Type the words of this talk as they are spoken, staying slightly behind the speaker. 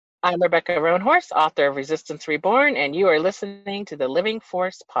I'm Rebecca Roanhorse, author of Resistance Reborn, and you are listening to the Living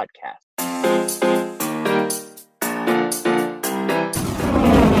Force podcast.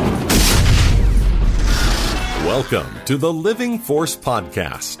 Welcome to the Living Force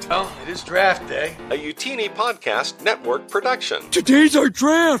podcast. Well, it is draft day. A Utini Podcast Network production. Today's our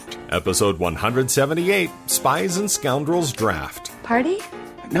draft. Episode 178, Spies and Scoundrels Draft. Party?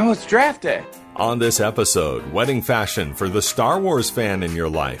 No, it's draft day. On this episode, wedding fashion for the Star Wars fan in your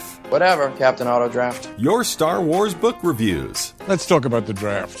life. Whatever, Captain Auto Draft. Your Star Wars book reviews. Let's talk about the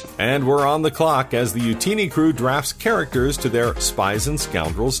draft. And we're on the clock as the Utini crew drafts characters to their Spies and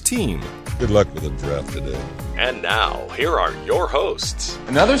Scoundrels team. Good luck with the draft today. And now, here are your hosts.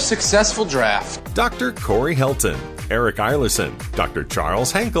 Another successful draft. Dr. Corey Helton, Eric Eilerson, Dr.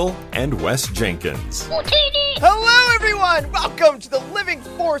 Charles Henkel, and Wes Jenkins. Hello, everyone! Welcome to the Living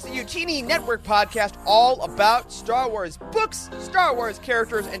Force Utini Network podcast, all about Star Wars books, Star Wars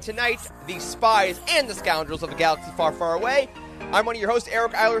characters, and tonight, the Spies and the Scoundrels of a Galaxy Far, Far Away. I'm one of your hosts,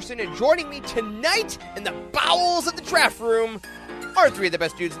 Eric Eilerson, and joining me tonight in the bowels of the draft room are three of the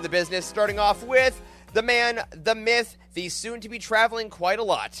best dudes in the business, starting off with the man, the myth, the soon-to-be traveling quite a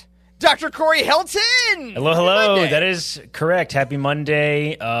lot, Dr. Corey Helton! Hello. That is correct. Happy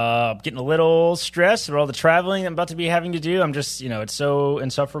Monday. Getting a little stressed with all the traveling I'm about to be having to do. I'm just, it's so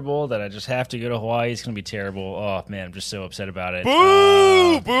insufferable that I just have to go to Hawaii. It's going to be terrible. Oh, man, I'm just so upset about it.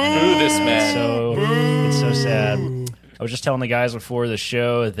 Boo this man. It's so sad. I was just telling the guys before the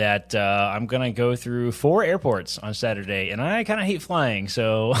show that I'm going to go through 4 airports on Saturday, and I kind of hate flying,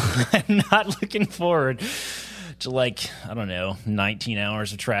 so I'm not looking forward to 19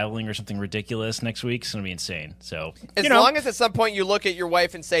 hours of traveling or something ridiculous next week. It's going to be insane. So, as long as at some point you look at your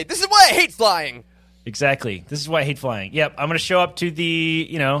wife and say, "This is why I hate flying." Exactly. This is why I hate flying. Yep. I'm going to show up to the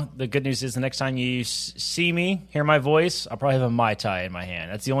good news is the next time you see me, hear my voice, I'll probably have a Mai Tai in my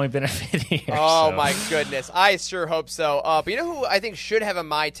hand. That's the only benefit here. Oh, my goodness. I sure hope so. But you know who I think should have a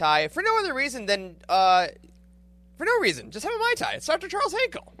Mai Tai? For no other reason than, for no reason. Just have a Mai Tai. It's Dr. Charles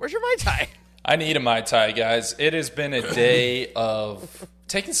Henkel. Where's your Mai Tai? I need a Mai Tai, guys. It has been a day of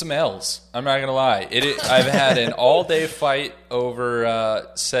taking some L's. I'm not going to lie. I've had an all-day fight over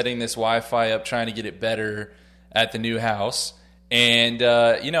setting this Wi-Fi up, trying to get it better at the new house. And,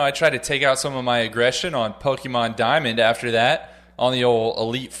 I tried to take out some of my aggression on Pokemon Diamond after that on the old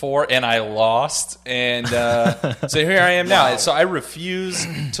Elite Four, and I lost. And so here I am now. Wow. So I refuse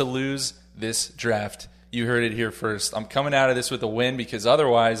to lose this draft. You heard it here first. I'm coming out of this with a win because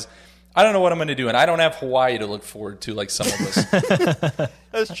otherwise I don't know what I'm going to do, and I don't have Hawaii to look forward to like some of us.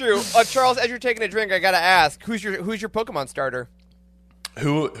 That's true. Charles, as you're taking a drink, I got to ask, who's your Pokemon starter?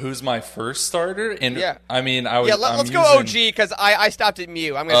 Who's my first starter? And yeah. I mean, let's go OG because I stopped at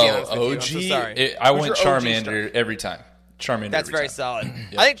Mew. I'm going to be honest with you. I'm so sorry. I went Charmander every time. Charmander. That's very time. solid.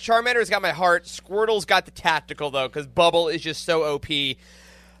 Yep. I think Charmander's got my heart. Squirtle's got the tactical though, because Bubble is just so OP.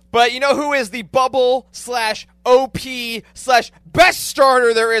 But you know who is the Bubble/OP/best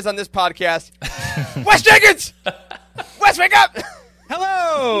starter there is on this podcast? Wes Jenkins! Wes, wake up!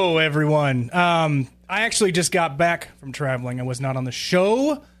 Hello, everyone. I actually just got back from traveling. I was not on the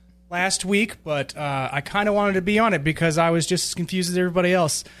show last week, but I kind of wanted to be on it because I was just as confused as everybody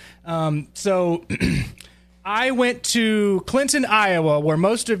else. So I went to Clinton, Iowa, where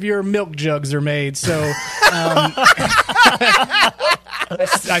most of your milk jugs are made. So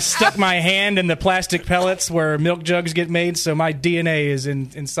I stuck my hand in the plastic pellets where milk jugs get made, so my DNA is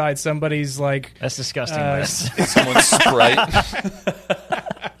inside somebody's, That's disgusting, someone's Sprite.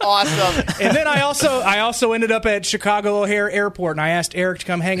 Awesome. And then I also ended up at Chicago O'Hare Airport, and I asked Eric to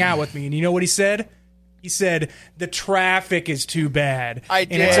come hang out with me, and you know what he said? He said, the traffic is too bad. I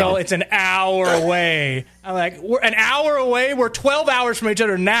did. And it's an hour away. I'm like, we're an hour away? We're 12 hours from each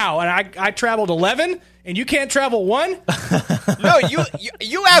other now, and I traveled 11, and you can't travel 1? No,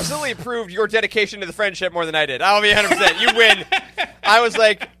 you absolutely proved your dedication to the friendship more than I did. I'll be 100%. You win. I was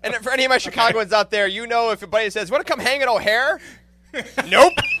like, and for any of my Chicagoans out there, if a buddy says, want to come hang at O'Hare?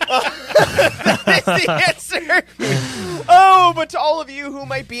 Nope. That's the answer. Oh, but to all of you who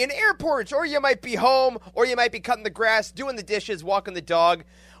might be in airports, or you might be home, or you might be cutting the grass, doing the dishes, walking the dog,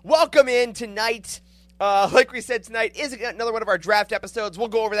 welcome in tonight. Like we said, tonight is another one of our draft episodes. We'll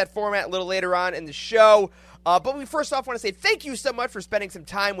go over that format a little later on in the show. But we first off want to say thank you so much for spending some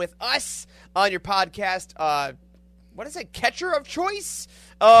time with us on your podcast. What is it? Catcher of choice?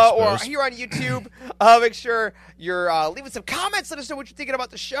 Or here on YouTube. Make sure you're leaving some comments. Let us know what you're thinking about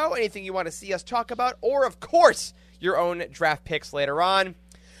the show, anything you want to see us talk about, or, of course, your own draft picks later on.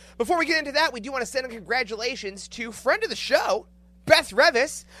 Before we get into that, we do want to send a congratulations to friend of the show, Beth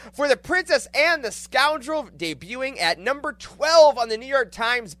Revis for The Princess and the Scoundrel, debuting at number 12 on the New York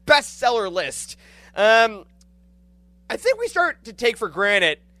Times bestseller list. I think we start to take for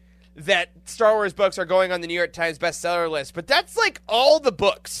granted that Star Wars books are going on the New York Times bestseller list, but that's like all the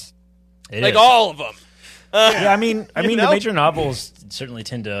books. All of them. I mean, the major novels certainly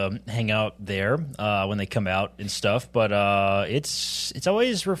tend to hang out there when they come out and stuff. But it's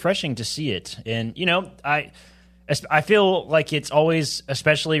always refreshing to see it, and I feel like it's always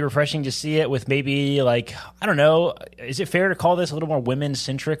especially refreshing to see it with maybe like, I don't know, is it fair to call this a little more women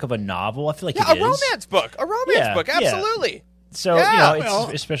centric of a novel? I feel like it is a romance book, absolutely. Yeah. So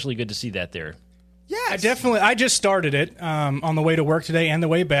it's especially good to see that there. Yes. I just started it on the way to work today and the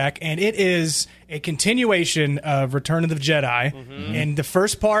way back, and it is a continuation of Return of the Jedi. Mm-hmm. And the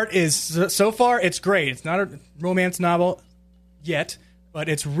first part is, so far, it's great. It's not a romance novel yet, but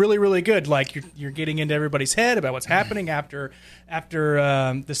it's really, really good. Like, you're getting into everybody's head about what's happening after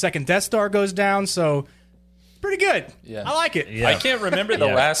the second Death Star goes down, so pretty good. Yeah. I like it. Yeah. I can't remember the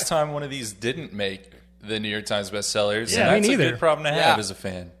last time one of these didn't make the New York Times bestsellers, and that's a good problem to have as a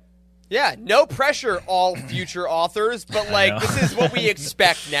fan. Yeah, no pressure, all future authors, but this is what we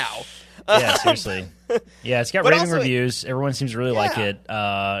expect now. Yeah, seriously. Yeah, it's got raving reviews. Everyone seems to really like it.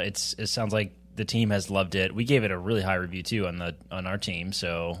 It sounds like the team has loved it. We gave it a really high review too on our team,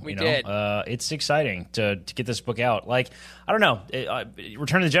 so we did. It's exciting to get this book out. Like, I don't know,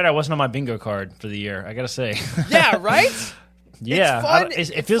 Return of the Jedi wasn't on my bingo card for the year, I gotta say. Yeah, right? Yeah, it's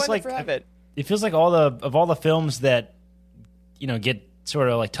fun. It feels like it feels like all the films that get sort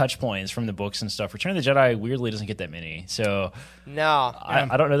of like touch points from the books and stuff. Return of the Jedi weirdly doesn't get that many. So no,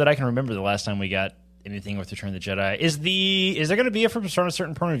 I don't know that I can remember the last time we got anything with Return of the Jedi. Is there going to be from a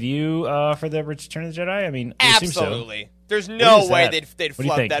certain point of view for the Return of the Jedi? I mean, absolutely. So. There's no way they'd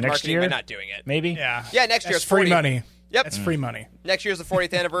flub that next marketing year? by not doing it. Maybe. Yeah, next year it's free money. Yep, it's free money. Next year's the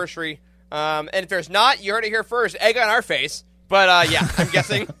 40th anniversary. And if there's not, you heard it here first. Egg on our face. But I'm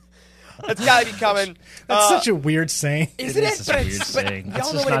guessing. It's got to be coming. That's such a weird saying. Isn't it? Such a weird saying.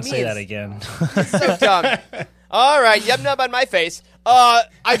 Let's just not say that again. It's so dumb. All right, yum nub on my face. I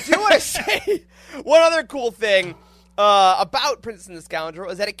do want to say one other cool thing about Princess and the Scoundrel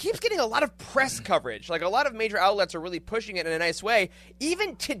is that it keeps getting a lot of press coverage. Like, a lot of major outlets are really pushing it in a nice way.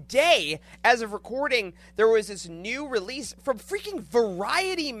 Even today, as of recording, there was this new release from freaking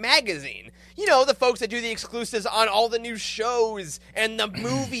Variety magazine. You know, the folks that do the exclusives on all the new shows and the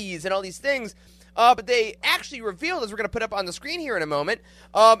movies and all these things. But they actually revealed, as we're going to put up on the screen here in a moment,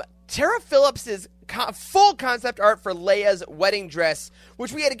 Tara Phillips's full concept art for Leia's wedding dress,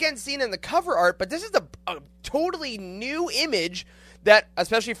 which we had again seen in the cover art, but this is a totally new image that,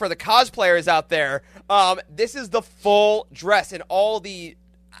 especially for the cosplayers out there, this is the full dress and all the,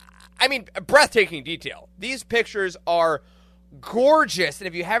 breathtaking detail. These pictures are gorgeous, and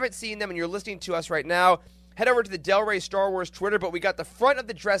if you haven't seen them and you're listening to us right now, head over to the Del Rey Star Wars Twitter, but we got the front of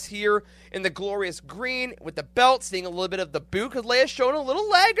the dress here in the glorious green with the belt, seeing a little bit of the boot, because Leia's showing a little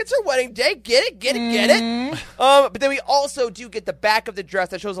leg. It's her wedding day. Get it. But then we also do get the back of the dress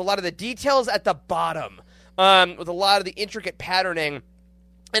that shows a lot of the details at the bottom, with a lot of the intricate patterning.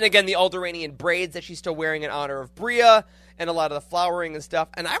 And again, the Alderaanian braids that she's still wearing in honor of Bria, and a lot of the flowering and stuff.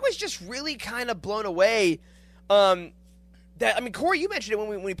 And I was just really kind of blown away. Corey, you mentioned it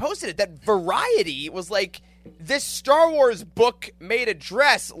when we posted it, that Variety was like, this Star Wars book made a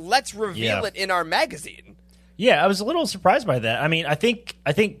dress. Let's reveal it in our magazine. Yeah, I was a little surprised by that. I mean, I think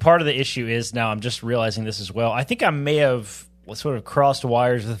part of the issue is, now I'm just realizing this as well, I think I may have sort of crossed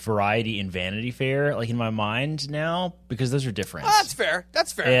wires with Variety and Vanity Fair, like in my mind now, because those are different. Oh, that's fair.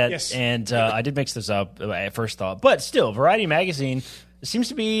 And, yes. And I did mix those up at first thought. But still, Variety Magazine seems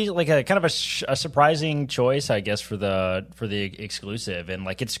to be like a kind of a surprising choice, I guess, for the exclusive, and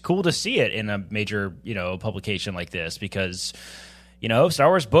like it's cool to see it in a major publication like this, because Star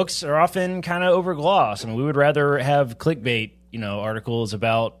Wars books are often kind of overglossed. I mean, we would rather have clickbait articles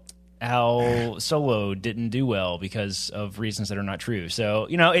about how Solo didn't do well because of reasons that are not true. So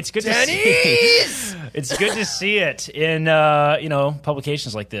it's good to see. It's good to see it in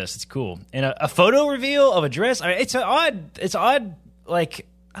publications like this. It's cool, and a photo reveal of a dress. I mean, it's odd. Like,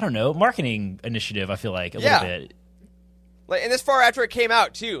 I don't know, marketing initiative, I feel like, a little bit. Like, and this far after it came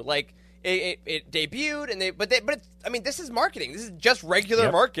out, too. Like, it debuted, and this is marketing. This is just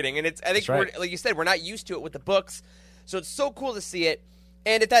regular marketing, and I think, like you said, we're not used to it with the books, so it's so cool to see it.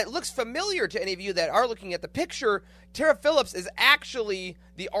 And if that looks familiar to any of you that are looking at the picture, Tara Phillips is actually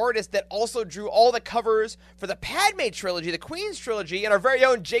the artist that also drew all the covers for the Padme trilogy, the Queen's trilogy, and our very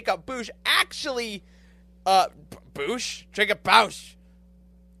own Jacob Bush actually... Jacob Bausch.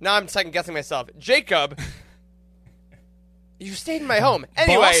 Now I'm second guessing myself. Jacob You stayed in my home.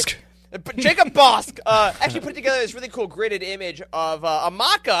 Anyway, Jacob Bosk actually put together this really cool gridded image of a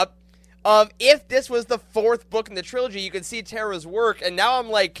mock-up of if this was the 4th book in the trilogy. You can see Tara's work, and now I'm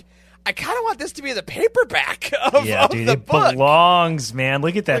like, I kind of want this to be the paperback of dude, the it book. belongs, man.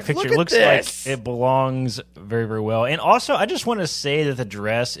 Look at that picture. It looks this. like it belongs very, very well. And also, I just want to say that the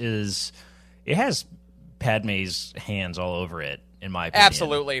dress it has Padme's hands all over it, in my opinion.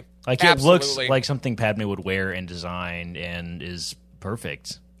 Absolutely. Like, it looks like something Padme would wear and design and is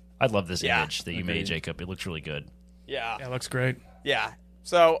perfect. I love this image that you made, Jacob. It looks really good. Yeah. Yeah, it looks great. Yeah.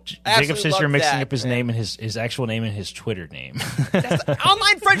 So, Jacob says you're mixing that, up his name and his actual name and his Twitter name.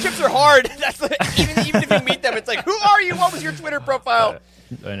 Online friendships are hard. That's even if you meet them, it's like, who are you? What was your Twitter profile?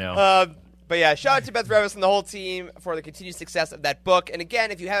 I know. But yeah, shout out to Beth Revis and the whole team for the continued success of that book. And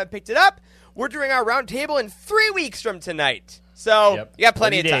again, if you haven't picked it up, we're doing our roundtable in 3 weeks from tonight. So you got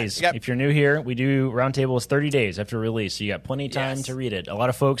plenty of time. Days. If you're new here, we do roundtables 30 days after release, so you got plenty of time to read it. A lot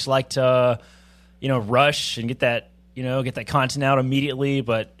of folks like to, rush and get that content out immediately,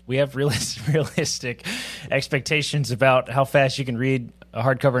 but we have realistic expectations about how fast you can read a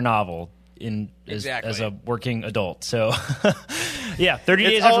hardcover novel as a working adult. So, 30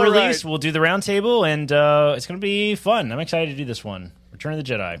 days after release, we'll do the roundtable, and it's going to be fun. I'm excited to do this one. Return of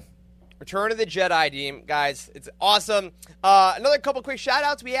the Jedi. Return of the Jedi, team, guys. It's awesome. Another couple quick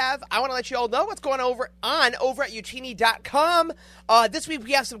shout-outs we have. I want to let you all know what's going on over at Utini.com. This week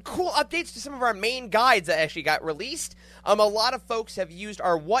we have some cool updates to some of our main guides that actually got released. A lot of folks have used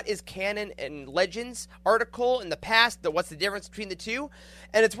our What is Canon and Legends article in the past, what's the difference between the two.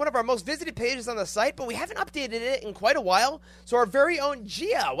 And it's one of our most visited pages on the site, but we haven't updated it in quite a while. So our very own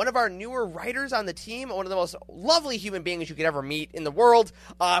Gia, one of our newer writers on the team, one of the most lovely human beings you could ever meet in the world,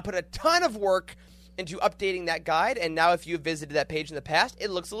 put a ton of work into updating that guide, and now if you've visited that page in the past, it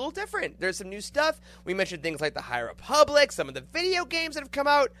looks a little different. There's some new stuff. We mentioned things like the High Republic, some of the video games that have come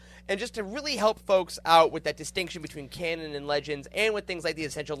out, and just to really help folks out with that distinction between canon and legends, and with things like the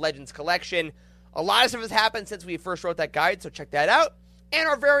Essential Legends collection. A lot of stuff has happened since we first wrote that guide, so check that out. And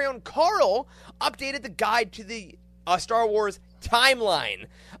our very own Carl updated the guide to the Star Wars timeline.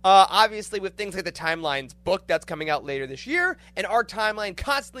 Obviously, with things like the Timelines book that's coming out later this year, and our timeline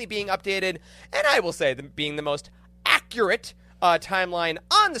constantly being updated, and I will say being the most accurate timeline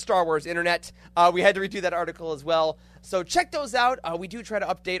on the Star Wars internet, we had to redo that article as well. So check those out. We do try to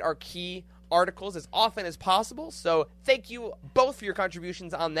update our key articles as often as possible. So thank you both for your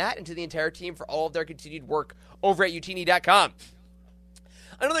contributions on that, and to the entire team for all of their continued work over at Utini.com.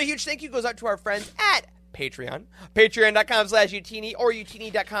 Another huge thank you goes out to our friends at Patreon. Patreon.com/Utini or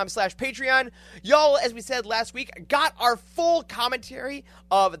Utini.com/Patreon. Y'all, as we said last week, got our full commentary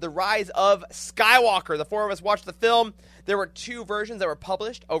of The Rise of Skywalker. The four of us watched the film. There were 2 versions that were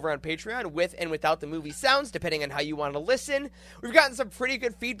published over on Patreon, with and without the movie sounds, depending on how you want to listen. We've gotten some pretty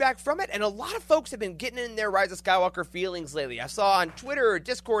good feedback from it, and a lot of folks have been getting in their Rise of Skywalker feelings lately. I saw on Twitter,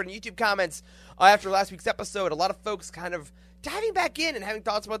 Discord, and YouTube comments after last week's episode, a lot of folks kind of diving back in and having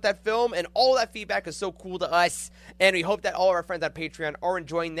thoughts about that film, and all that feedback is so cool to us, and we hope that all of our friends on Patreon are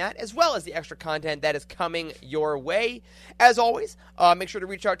enjoying that, as well as the extra content that is coming your way. As always, make sure to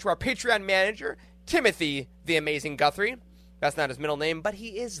reach out to our Patreon manager, Timothy the Amazing Guthrie. That's not his middle name, but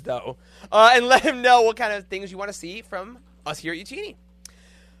he is, though. And let him know what kind of things you want to see from us here at Utini.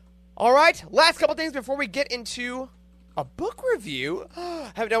 All right, last couple things before we get into a book review.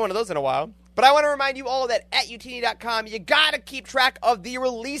 Haven't done one of those in a while. But I want to remind you all that at Utini.com, you got to keep track of the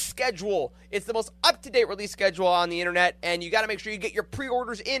release schedule. It's the most up-to-date release schedule on the internet, and you got to make sure you get your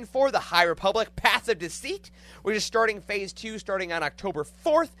pre-orders in for the High Republic Path of Deceit, which is starting Phase 2 starting on October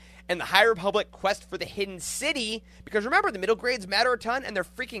 4th, and the High Republic Quest for the Hidden City, because remember, the middle grades matter a ton, and they're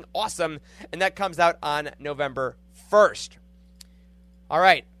freaking awesome, and that comes out on November 1st. All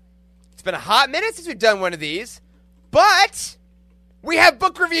right. It's been a hot minute since we've done one of these, but we have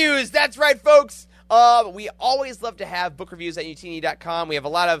book reviews. That's right, folks. We always love to have book reviews at Utini.com. We have a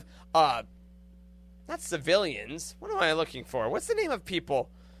lot of, not civilians. What am I looking for? What's the name of people?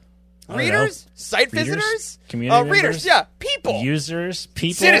 Readers? Site visitors? Community readers, members? Yeah. People. Users?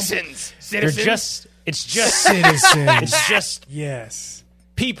 People? Citizens. It's just Citizens. It's just Yes.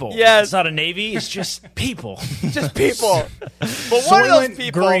 people. Yes. It's not a navy. It's just people. Just people. But one of those Soylent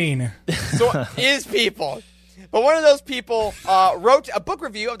people Green. is people. But one of those people wrote a book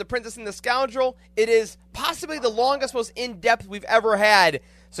review of The Princess and the Scoundrel. It is possibly the longest, most in-depth we've ever had.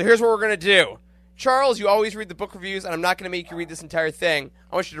 So here's what we're going to do. Charles, you always read the book reviews, and I'm not going to make you read this entire thing.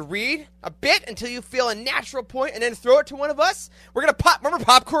 I want you to read a bit until you feel a natural point, and then throw it to one of us. We're going to remember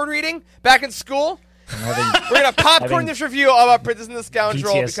popcorn reading back in school? We're going to popcorn this review about Princess and the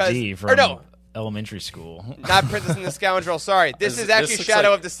Scoundrel. PTSD because, from or no, elementary school. Not Princess and the Scoundrel. Sorry, this is actually looks Shadow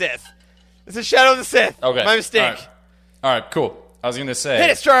like- of the Sith. This is Shadow of the Sith. Okay. My mistake. All right, cool. I was going to say.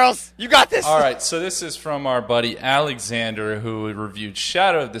 Hit it, Charles. You got this. All right, so this is from our buddy Alexander, who reviewed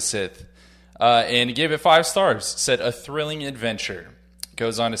Shadow of the Sith, and he gave it 5 stars. Said, a thrilling adventure.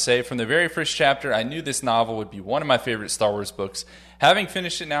 Goes on to say, from the very first chapter, I knew this novel would be one of my favorite Star Wars books. Having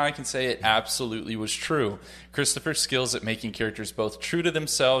finished it now, I can say it absolutely was true. Christopher's skills at making characters both true to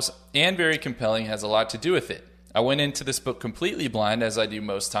themselves and very compelling has a lot to do with it. I went into this book completely blind, as I do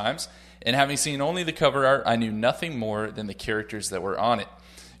most times, and having seen only the cover art, I knew nothing more than the characters that were on it.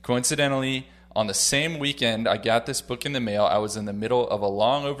 Coincidentally, on the same weekend I got this book in the mail, I was in the middle of a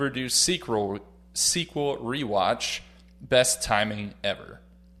long overdue sequel rewatch. Best timing ever.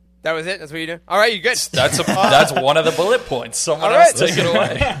 That was it? That's what you do? All right, you good. That's one of the bullet points. Someone All else right. take it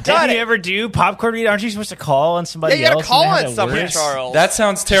away. Didn't you ever do popcorn read? Aren't you supposed to call on somebody Yeah, you else? gotta call and on how that someone, works? Charles. That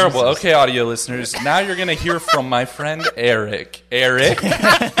sounds terrible. Okay, audio listeners, now you're going to hear from my friend Eric. Eric?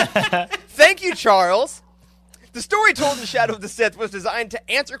 Thank you, Charles. The story told in Shadow of the Sith was designed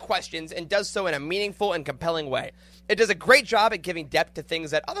to answer questions and does so in a meaningful and compelling way. It does a great job at giving depth to things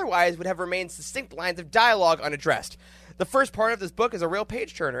that otherwise would have remained succinct lines of dialogue unaddressed. The first part of this book is a real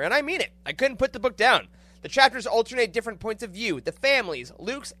page-turner, and I mean it. I couldn't put the book down. The chapters alternate different points of view, the families,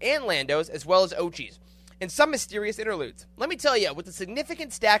 Luke's and Lando's, as well as Ochi's, and some mysterious interludes. Let me tell you, with the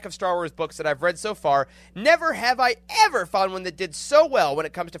significant stack of Star Wars books that I've read so far, never have I ever found one that did so well when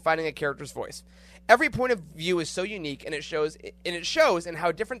it comes to finding a character's voice. Every point of view is so unique, and it shows in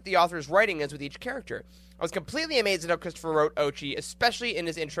how different the author's writing is with each character. I was completely amazed at how Christopher wrote Ochi, especially in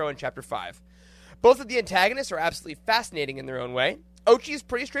his intro in Chapter 5. Both of the antagonists are absolutely fascinating in their own way. Ochi is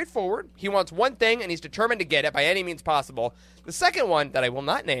pretty straightforward. He wants one thing, and he's determined to get it by any means possible. The second one, that I will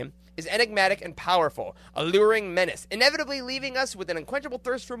not name, is enigmatic and powerful, a luring menace, inevitably leaving us with an unquenchable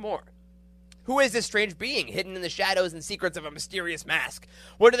thirst for more. Who is this strange being hidden in the shadows and secrets of a mysterious mask?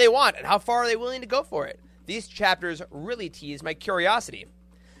 What do they want, and how far are they willing to go for it? These chapters really tease my curiosity.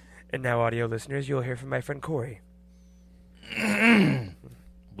 And now, audio listeners, you'll hear from my friend Corey.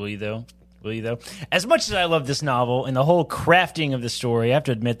 Will you, though? Will you, though? As much as I love this novel and the whole crafting of the story, I have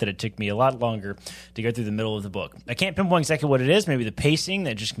to admit that it took me a lot longer to go through the middle of the book. I can't pinpoint exactly what it is. Maybe the pacing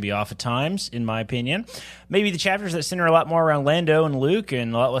that just can be off at times, in my opinion. Maybe the chapters that center a lot more around Lando and Luke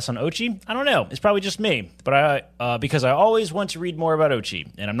and a lot less on Ochi. I don't know. It's probably just me. But because I always want to read more about Ochi,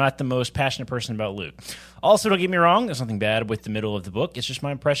 and I'm not the most passionate person about Luke. Also, don't get me wrong, there's nothing bad with the middle of the book. It's just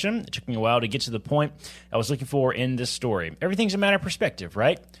my impression. It took me a while to get to the point I was looking for in this story. Everything's a matter of perspective,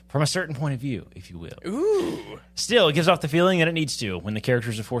 right? From a certain point of view, if you will. Ooh. Still, it gives off the feeling that it needs to when the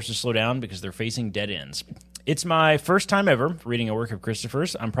characters are forced to slow down because they're facing dead ends. It's my first time ever reading a work of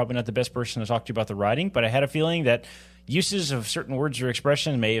Christopher's. I'm probably not the best person to talk to about the writing, but I had a feeling that uses of certain words or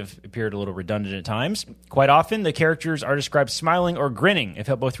expression may have appeared a little redundant at times. Quite often, the characters are described smiling or grinning. It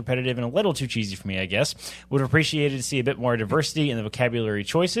felt both repetitive and a little too cheesy for me, I guess. Would have appreciated to see a bit more diversity in the vocabulary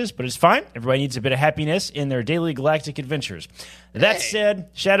choices, but it's fine. Everybody needs a bit of happiness in their daily galactic adventures. That said,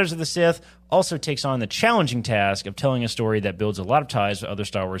 Shadows of the Sith also takes on the challenging task of telling a story that builds a lot of ties with other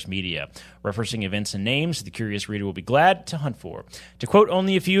Star Wars media, referencing events and names the curious reader will be glad to hunt for. To quote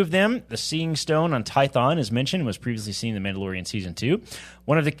only a few of them, the Seeing Stone on Tython, as mentioned, was previously seen in The Mandalorian Season 2.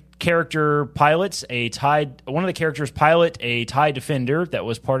 One of the characters pilot a TIE Defender that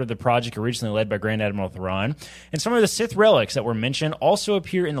was part of the project originally led by Grand Admiral Thrawn, and some of the Sith relics that were mentioned also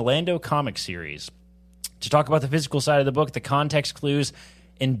appear in the Lando comic series. To talk about the physical side of the book, the context clues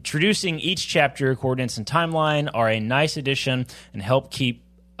introducing each chapter, coordinates, and timeline are a nice addition and help keep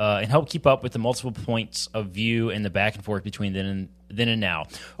up with the multiple points of view and the back and forth between then and now.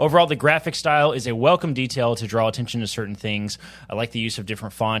 Overall, the graphic style is a welcome detail to draw attention to certain things. I like the use of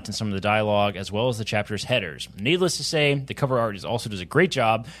different font and some of the dialogue, as well as the chapter's headers. Needless to say, the cover art also does a great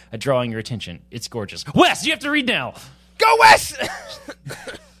job at drawing your attention. It's gorgeous. Wes, you have to read now. Go, Wes!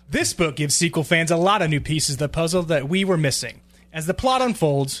 This book gives sequel fans a lot of new pieces of the puzzle that we were missing. As the plot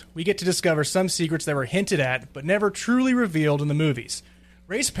unfolds, we get to discover some secrets that were hinted at but never truly revealed in the movies.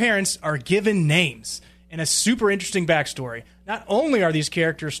 Rey's parents are given names and a super interesting backstory. Not only are these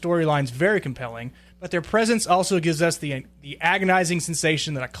characters' storylines very compelling, but their presence also gives us the agonizing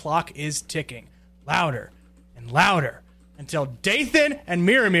sensation that a clock is ticking, louder and louder, until Dathan and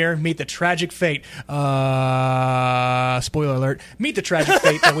Miramir meet the tragic fate. Spoiler alert. Meet the tragic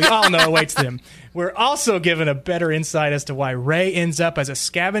fate that we all know awaits them. We're also given a better insight as to why Rey ends up as a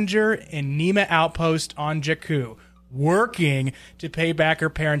scavenger in Nema Outpost on Jakku, working to pay back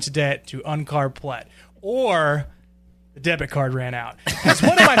her parents' debt to Unkar Plet. Or the debit card ran out. As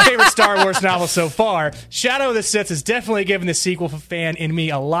one of my favorite Star Wars novels so far, Shadow of the Sith has definitely given the sequel fan in me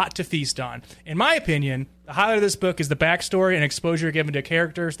a lot to feast on. In my opinion, the highlight of this book is the backstory and exposure given to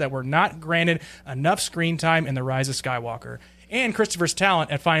characters that were not granted enough screen time in The Rise of Skywalker, and Christopher's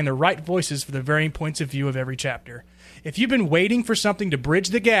talent at finding the right voices for the varying points of view of every chapter. If you've been waiting for something to bridge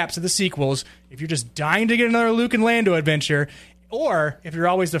the gaps of the sequels, if you're just dying to get another Luke and Lando adventure, or if you're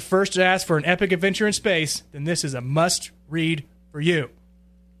always the first to ask for an epic adventure in space, then this is a must-read for you.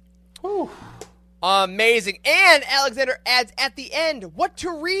 Whew. Amazing. And Alexander adds at the end, what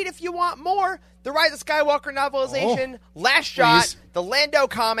to read if you want more. The Rise of Skywalker novelization, Last Shot, the Lando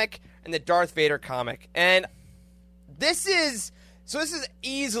comic, and the Darth Vader comic. And this is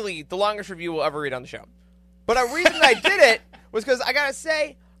easily the longest review we'll ever read on the show. But a reason I did it was because I got to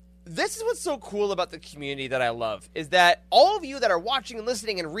say, this is what's so cool about the community that I love, is that all of you that are watching and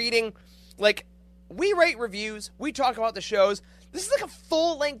listening and reading, like, we rate reviews, we talk about the shows. This is like a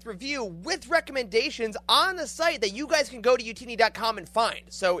full-length review with recommendations on the site that you guys can go to utini.com and find.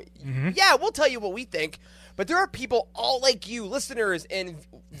 So, yeah, we'll tell you what we think, but there are people all like you, listeners and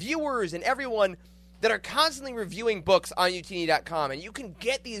viewers and everyone, that are constantly reviewing books on utini.com, and you can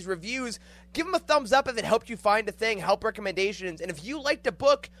get these reviews. Give them a thumbs up if it helped you find a thing, help recommendations, and if you liked a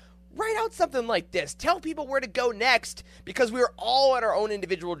book, write out something like this. Tell people where to go next, because we are all on our own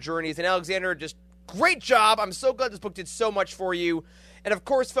individual journeys, and Alexander, just great job. I'm so glad this book did so much for you. And of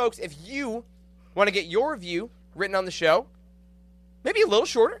course, folks, if you want to get your review written on the show, maybe a little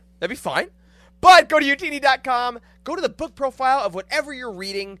shorter, that'd be fine, but go to utini.com, go to the book profile of whatever you're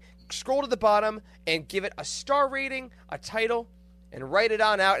reading, scroll to the bottom, and give it a star rating, a title, and write it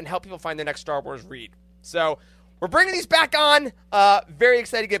on out and help people find their next Star Wars read. So, we're bringing these back on. Very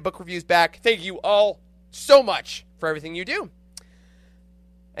excited to get book reviews back. Thank you all so much for everything you do.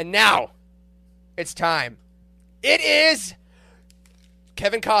 And now, it's time. It is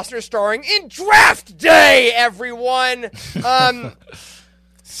Kevin Costner starring in Draft Day, everyone.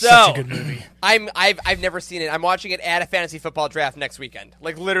 Such a good movie. I've never seen it. I'm watching it at a fantasy football draft next weekend.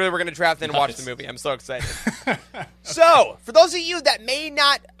 Like, literally, we're going to draft and watch the movie. I'm so excited. So, for those of you that may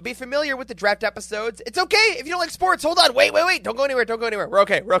not be familiar with the draft episodes, it's okay if you don't like sports. Hold on. Wait. Don't go anywhere. We're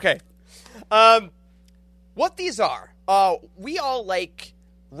okay. What these are, we all like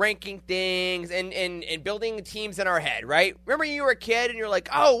ranking things and building teams in our head, right? Remember you were a kid and you're like,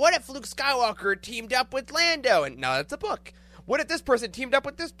 oh, what if Luke Skywalker teamed up with Lando? And now that's a book. What if this person teamed up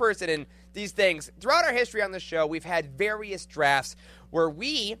with this person? And these things. Throughout our history on the show, we've had various drafts where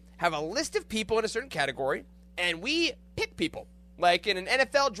we have a list of people in a certain category, and we pick people. Like in an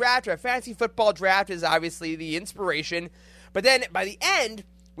NFL draft or a fantasy football draft is obviously the inspiration. But then by the end,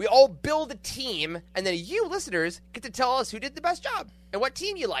 we all build a team, and then you listeners get to tell us who did the best job and what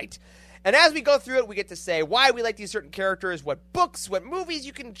team you liked. And as we go through it, we get to say why we like these certain characters, what books, what movies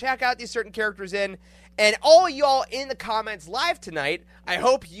you can check out these certain characters in. And all y'all in the comments live tonight, I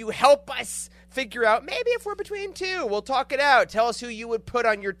hope you help us figure out maybe if we're between two. We'll talk it out. Tell us who you would put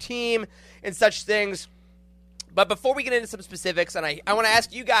on your team and such things. But before we get into some specifics, and I want to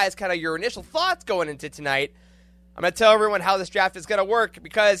ask you guys kind of your initial thoughts going into tonight, I'm going to tell everyone how this draft is going to work,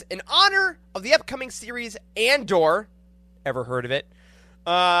 because in honor of the upcoming series Andor, ever heard of it?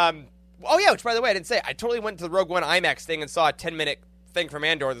 Oh, yeah, which, by the way, I didn't say. I totally went to the Rogue One IMAX thing and saw a 10-minute thing from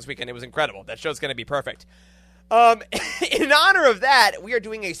Andor this weekend. It was incredible. That show's going to be perfect. In honor of that, we are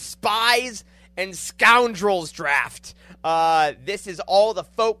doing a Spies and Scoundrels draft. This is all the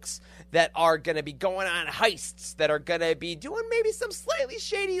folks that are going to be going on heists, that are going to be doing maybe some slightly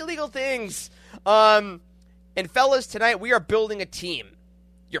shady illegal things. And fellas, tonight we are building a team.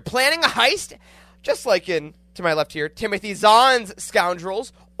 You're planning a heist, just like in, to my left here, Timothy Zahn's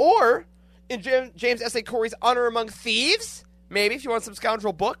Scoundrels, or in James S.A. Corey's Honor Among Thieves, maybe if you want some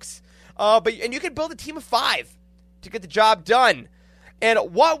scoundrel books. And you could build a team of 5 to get the job done. And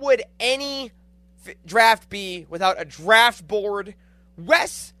what would any draft be without a draft board?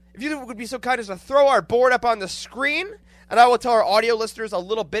 Wes, if you would be so kind as to throw our board up on the screen, and I will tell our audio listeners a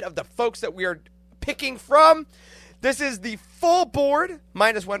little bit of the folks that we are picking from. This is the full board,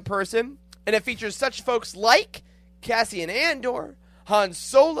 minus one person, and it features such folks like Cassian Andor, Han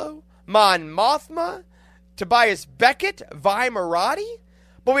Solo, Mon Mothma, Tobias Beckett, Vi Marati,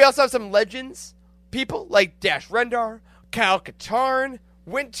 but we also have some legends, people like Dash Rendar, Kyle Katarn,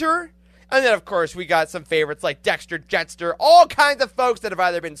 Winter, and then, of course, we got some favorites like Dexter Jetster, all kinds of folks that have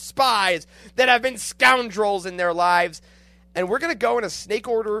either been spies, that have been scoundrels in their lives, and we're going to go in a snake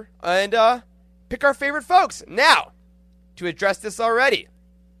order and pick our favorite folks. Now, to address this already,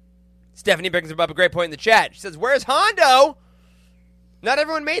 Stephanie brings up a great point in the chat. She says, where's Hondo? Not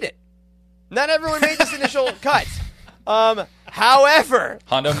everyone made it. Not everyone made this initial cut. However,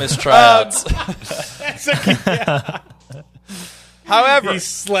 Hondo missed tryouts. However, He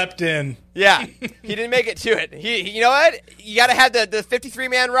slept in. yeah, he didn't make it to it. You know what? You got to have the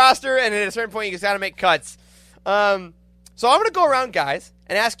 53-man roster, and at a certain point, you just got to make cuts. So I'm going to go around, guys,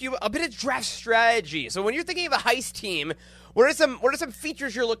 and ask you a bit of draft strategy. So when you're thinking of a heist team, what are some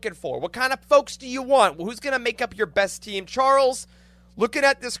features you're looking for? What kind of folks do you want? Who's going to make up your best team? Charles, looking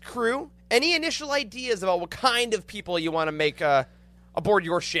at this crew, any initial ideas about what kind of people you want to make aboard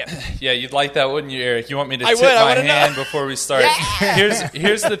your ship? Yeah, you'd like that, wouldn't you, Eric? You want me to I tip would. I my wanna know. hand before we start? Yeah!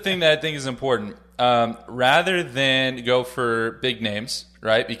 Here's the thing that I think is important. Rather than go for big names,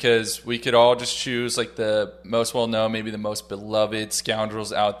 right? Because we could all just choose like the most well-known, maybe the most beloved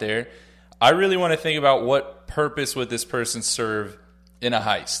scoundrels out there. I really want to think about what purpose would this person serve in a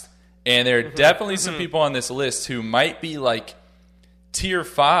heist. And there are definitely some people on this list who might be like tier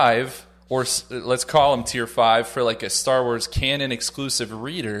 5, or let's call them tier 5 for like a Star Wars canon exclusive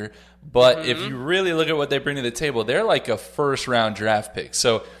reader. But if you really look at what they bring to the table, they're like a first-round draft pick.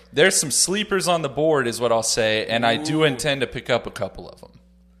 So there's some sleepers on the board is what I'll say, and I do intend to pick up a couple of them.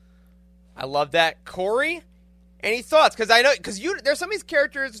 I love that. Corey, any thoughts? Because I know there's some of these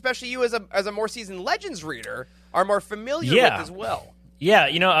characters, especially you as a more seasoned Legends reader, are more familiar with as well. Yeah,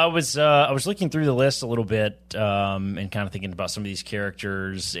 I was looking through the list a little bit and kind of thinking about some of these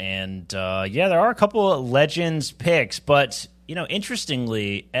characters, and there are a couple of Legends picks, but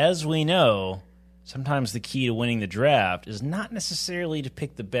interestingly, as we know, sometimes the key to winning the draft is not necessarily to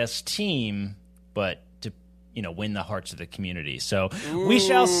pick the best team, but to win the hearts of the community. So we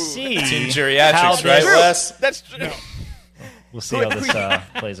shall see. Team geriatrics, right, Wes? That's true. No. We'll see how this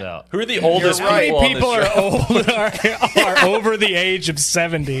plays out. Who are the oldest How many people on people this show? are over the age of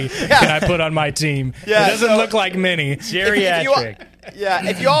 70 can I put on my team? Yeah, it doesn't look like many. Geriatric.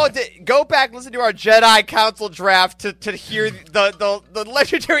 If you all go back and listen to our Jedi Council draft to hear the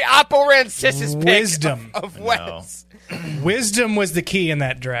legendary Oppo Rancisis pick Wisdom. of Wes. Wisdom was the key in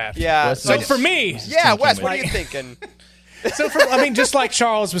that draft. Yeah. So for me, Yeah, Wes, what are you thinking? So just like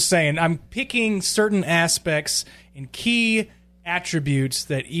Charles was saying, I'm picking certain aspects and key attributes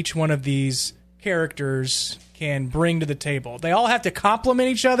that each one of these characters can bring to the table. They all have to complement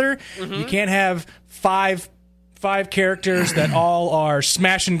each other. You can't have five characters that all are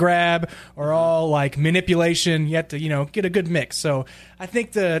smash and grab or all like manipulation. You have to, get a good mix. So I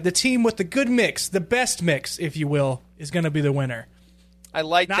think the team with the good mix, the best mix, if you will, is going to be the winner. I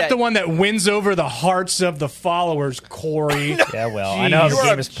like Not that. the one that wins over the hearts of the followers, Corey. Yeah, well, I know how the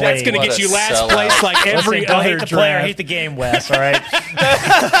game is played. That's going to get you last sellout. place like every Don't other hate the player, draft. hate the game, Wes, all right?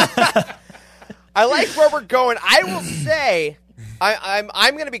 I like where we're going. I will say I'm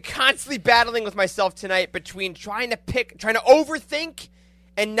going to be constantly battling with myself tonight between trying to overthink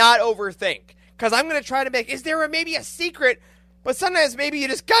and not overthink. Because I'm going to try to is there maybe a secret, but sometimes maybe you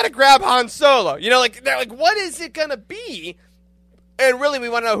just got to grab Han Solo. They're like, what is it going to be? And really, we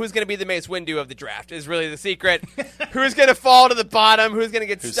want to know who's going to be the Mace Windu of the draft is really the secret. Who's going to fall to the bottom? Who's going to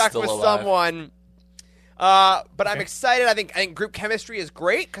get stuck with someone? But I'm excited. I think group chemistry is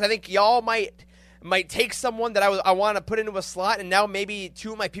great because I think y'all might take someone that I want to put into a slot, and now maybe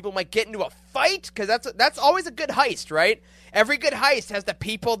two of my people might get into a fight because that's always a good heist, right? Every good heist has the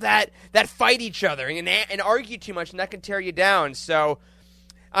people that fight each other and argue too much, and that can tear you down. So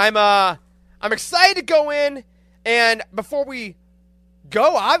I'm excited to go in, and before we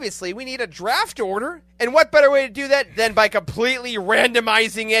go, obviously, we need a draft order. And what better way to do that than by completely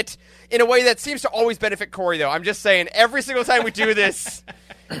randomizing it in a way that seems to always benefit Corey, though. I'm just saying, every single time we do this,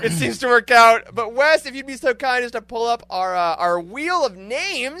 it seems to work out. But Wes, if you'd be so kind as to pull up our wheel of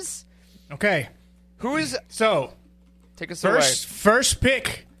names. Okay. Take us away. First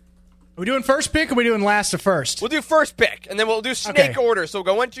pick. Are we doing first pick or are we doing last to first? We'll do first pick, and then we'll do snake order. So we'll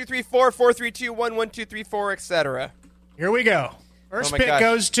go 1, 2, 3, 4, 4, 3, 2, 1, 1, 2, 3, 4, etc. Here we go. First my pick gosh.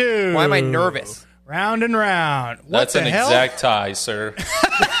 goes to... Why am I nervous? Round and round. What That's the an hell? exact tie, sir.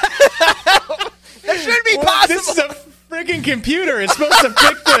 That shouldn't be possible. This is a freaking computer. It's supposed to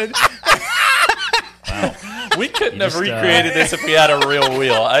pick the... We couldn't have recreated this if we had a real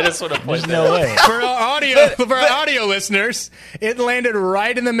wheel. I just want to point that out. way. For our audio listeners, it landed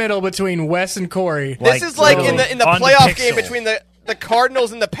right in the middle between Wes and Corey. This is like in the on the playoff pixel. game between the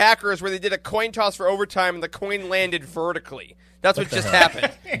Cardinals and the Packers where they did a coin toss for overtime and the coin landed vertically. That's what just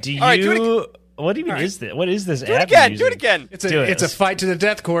happened. Do All right, you... What do you mean is this? What is this Do it app again. you're Do it using? again. It's a fight to the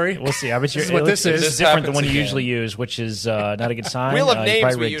death, Corey. We'll see. I bet This is what this is. It's different than happens one you again. usually use, which is not a good sign. Wheel of You names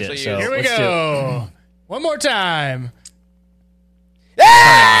probably we rigged usually it, so use. Here we let's do it. go. One more time.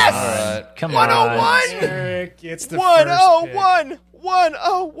 Yes! All right. Come on. 101! Eric gets the 101!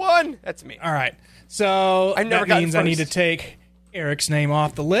 101! That's me. All right. So I've never that gotten means I need to first. take Eric's name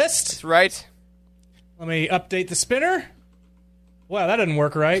off the list. That's right. Let me update the spinner. Wow, that didn't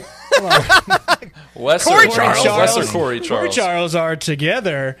work right. Hold on. Wes Corey or Charles. Wes or Corey Corey Charles. Charles are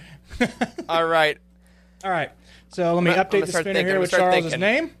together. All right. All right. So let me I'm gonna update the start spinner thinking, here I'm with gonna start Charles's thinking.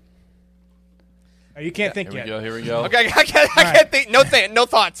 name. Oh, you can't think Here yet. we go. Here we go. Okay, I can't think. No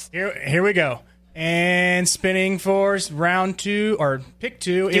thoughts. Here we go. And spinning for round 2 or pick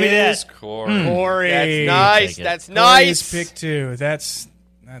 2 Give me is that. Corey. Corey. That's nice. Take it. That's Corey's nice. pick 2. That's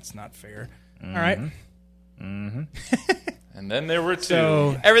not fair. All right. And then there were two.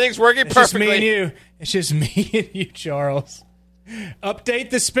 So Everything's working it's just me and perfectly. you. It's just me and you, Charles. Update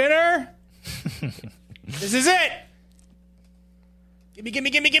the spinner. This is it. Gimme.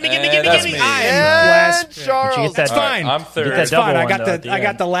 That's me. I am And last. Did you Charles. get that? That's fine. I'm third. Get that That's double fine. I one, got though, the at the I got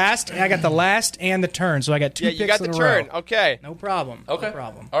end. the last. I got the last and the turn. So I got 2 Yeah, picks you got the in a turn. row. Okay. No problem. Okay. No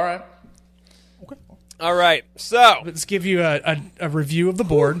problem. All right. All right. So, Let's give you a review of the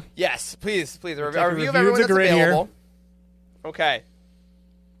board. yes, please. A take review a of review of everyone the that's grid here. available. Okay.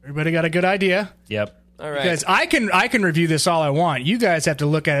 Everybody got a good idea? Yep. All right. Because I can review this all I want. You guys have to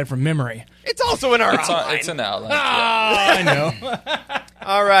look at it from memory. It's also in our outline. It's an outline. I know.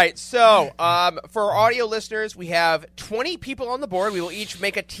 All right. So, for our audio listeners, we have 20 people on the board. We will each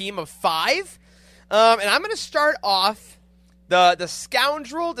make a team of 5. And I'm going to start off the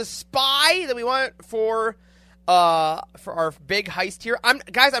scoundrel, the spy that we want for our big heist here. I'm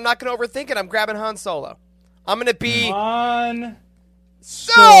not going to overthink it. I'm grabbing Han Solo. I'm going to be On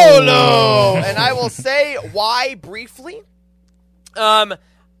Solo, and I will say why briefly.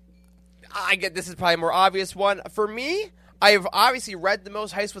 I get this is probably a more obvious one for me. I've obviously read the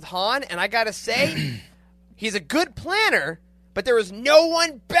most Heist with Han, and I gotta say, he's a good planner. But there is no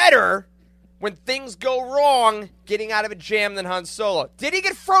one better when things go wrong getting out of a jam than Han Solo. Did he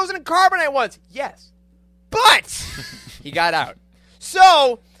get frozen in carbonite once? Yes, but he got out.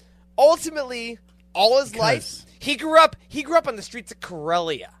 So ultimately, all his life. He grew up on the streets of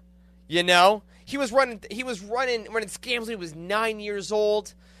Corellia. You know? He was running scams when he was 9 years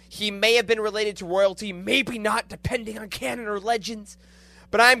old. He may have been related to royalty, maybe not, depending on canon or legends.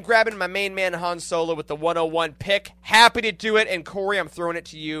 But I'm grabbing my main man Han Solo with the 101 pick. Happy to do it, and Corey, I'm throwing it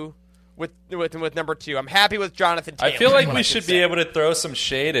to you with number 2. I'm happy with Jonathan Taylor. I feel like is what we I should say. be able to throw some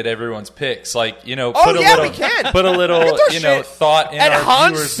shade at everyone's picks. Like, we can. put a little, thought in at our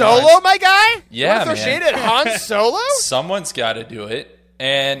Han viewers' Solo, minds. my guy? Yeah, you want to throw man. shade at Han Solo? Someone's got to do it.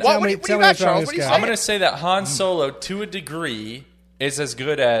 And What do you tell me got, what's wrong Charles? with What do you this say? guy. I'm going to say that Han Solo, to a degree, is as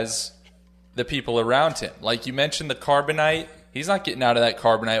good as the people around him. Like you mentioned, the carbonite. He's not getting out of that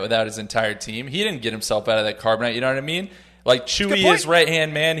carbonite without his entire team. He didn't get himself out of that carbonite. You know what I mean? Like Chewie, his right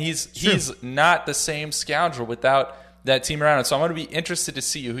hand man. He's not the same scoundrel without that team around him. So I'm going to be interested to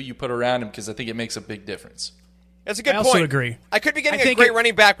see who you put around him because I think it makes a big difference. That's a good I point. also agree. I could be getting I a think great it-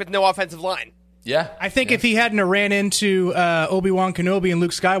 running back with no offensive line. Yeah, I think if he hadn't have ran into Obi-Wan Kenobi and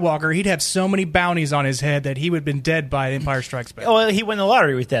Luke Skywalker, he'd have so many bounties on his head that he would have been dead by Empire Strikes Back. Well, he won the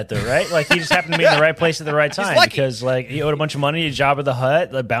lottery with that, though, right? Like, he just happened to be in the right place at the right time lucky. because, like, he owed a bunch of money to Jabba the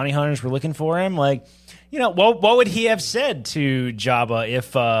Hutt. The bounty hunters were looking for him. Like, what would he have said to Jabba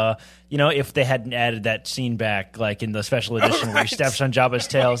if they hadn't added that scene back, like in the special edition where he steps on Jabba's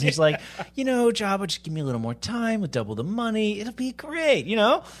tails? And he's like, Jabba, just give me a little more time. We'll double the money. It'll be great,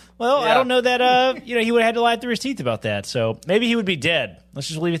 Well, Yeah. I don't know that, he would have had to lie through his teeth about that. So maybe he would be dead. Let's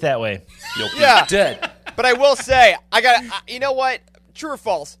just leave it that way. you'll be Yeah. dead. But I will say, you know what? True or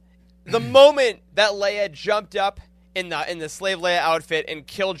false? The moment that Leia jumped up in the slave Leia outfit and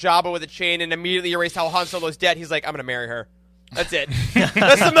killed Jabba with a chain and immediately erased how Han Solo's dead, he's like, I'm gonna marry her. That's it.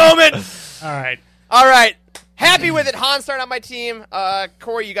 That's the moment. All right. Happy with it. Han starting on my team.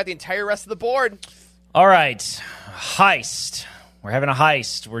 Corey, you got the entire rest of the board. All right, heist. We're having a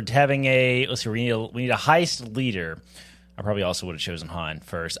heist. We're having let's see, we need a heist leader. I probably also would have chosen Han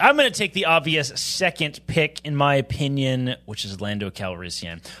first. I'm going to take the obvious second pick, in my opinion, which is Lando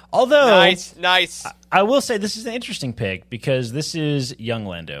Calrissian. Although, Nice. I will say this is an interesting pick because this is young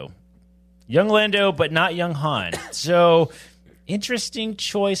Lando. Young Lando, but not young Han. So, interesting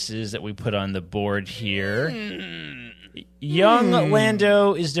choices that we put on the board here. Young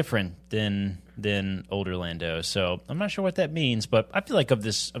Lando is different than older Lando, so I'm not sure what that means. But I feel like of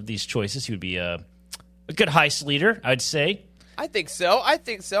these choices, he would be a good heist leader, I'd say. I think so. I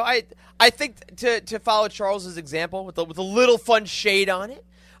think to follow Charles's example with a little fun shade on it.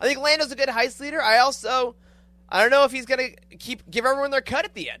 I think Lando's a good heist leader. I don't know if he's gonna give everyone their cut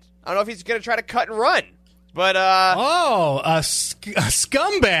at the end. I don't know if he's gonna try to cut and run. But a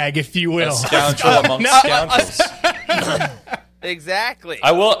scumbag, if you will. A scoundrel amongst scoundrels. Exactly.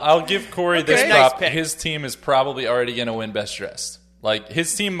 I'll give Corey this Nice prop. pick. His team is probably already going to win Best Dressed. Like,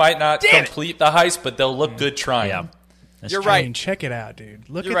 his team might not complete the heist, but they'll look good trying. Yeah. You're I right. mean, check it out, dude.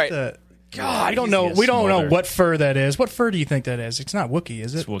 Look You're at right. the. God, I don't know. he's We don't know smoother. what fur that is. What fur do you think that is? It's not Wookiee,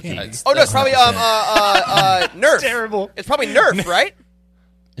 is it? It's Wookiee. Can't be. It's- Oh, no, it's probably Nerf. Terrible. It's probably Nerf, right?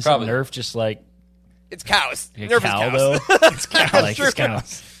 Is Probably. Nerf just like It's cows. a Nerf cow, is though? cows. It's cow. Like, true. it's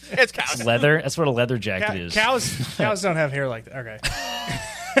cows. It's cows. Leather. That's what a leather jacket is. Cows don't have hair like that.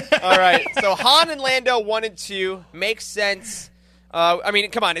 Okay. All right. So Han and Lando 1 and 2 makes sense. I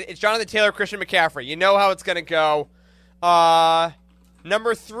mean, come on. It's Jonathan Taylor, Christian McCaffrey. You know how it's going to go.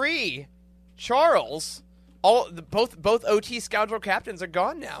 Number 3, Charles. Both OT Scoundrel captains are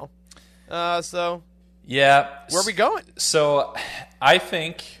gone now. So Yeah. where are we going? So I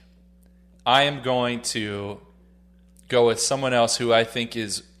think I am going to go with someone else who I think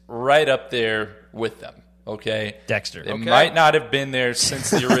is right up there with them. Okay? Dexter. It might not have been there since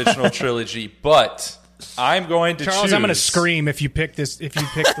the original trilogy, but I'm going to Charles, choose. I'm going to scream if you pick this. If you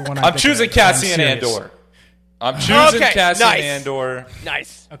pick the one I'm choosing Cassian Andor. I'm choosing Okay, Cassian nice. Andor.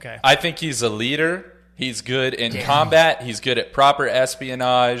 Nice. Okay. I think he's a leader. He's good in combat. He's good at proper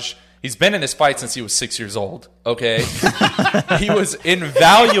espionage. He's been in this fight since he was 6 years old, okay? He was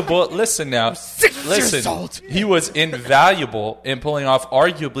invaluable. Listen now. years old. He was invaluable in pulling off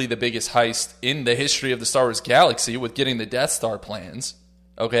arguably the biggest heist in the history of the Star Wars galaxy with getting the Death Star plans,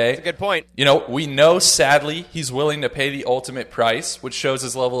 okay? That's a good point. You know, we know, sadly, he's willing to pay the ultimate price, which shows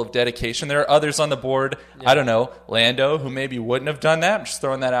his level of dedication. There are others on the board, I don't know, Lando, who maybe wouldn't have done that. I'm just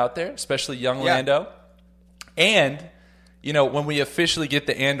throwing that out there, especially young Lando. And, you know, when we officially get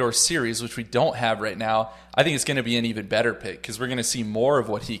the Andor series, which we don't have right now, I think it's going to be an even better pick because we're going to see more of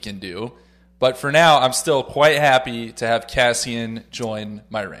what he can do. But for now, I'm still quite happy to have Cassian join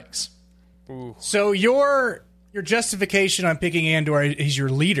my ranks. So your justification on picking Andor, he's your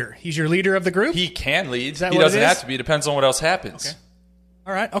leader. He's your leader of the group? He can lead. that He what it doesn't is? have to be. It depends on what else happens. Okay.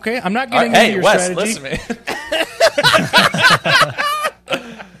 All right. Okay. I'm not All right, getting into hey, your Wes, strategy. listen, man.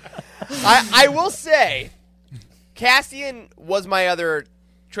 I will say, Cassian was my other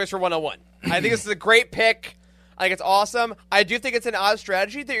choice for 101. I think this is a great pick. I think it's awesome. I do think it's an odd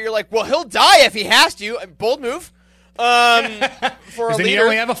strategy that you're like, well, he'll die if he has to. Bold move. For a Then you leader.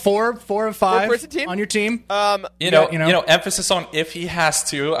 only have a four of five Four-person team? on your team. You know, emphasis on if he has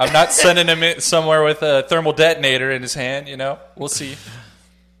to. I'm not sending him in somewhere with a thermal detonator in his hand. You know, we'll see.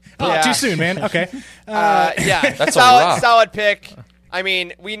 Yeah. Too soon, man. Okay. Yeah, That's a rock. solid pick. I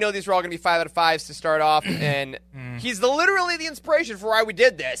mean, we know these are all going to be 5 out of 5s to start off, and he's literally the inspiration for why we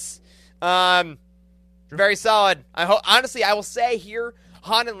did this. Very solid. Honestly, I will say here,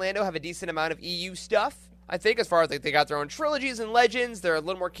 Han and Lando have a decent amount of EU stuff. I think as far as like they got their own trilogies and legends, they're a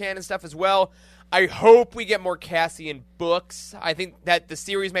little more canon stuff as well. I hope we get more Cassian books. I think that the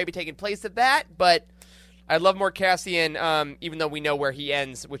series may be taking place of that, but I'd love more Cassian, even though we know where he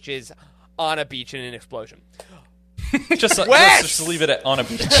ends, which is on a beach in an explosion. Let's just leave it on a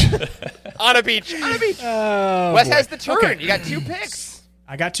beach. On a beach. On a beach. Oh, Wes boy. has the turn. Okay. You got 2 picks.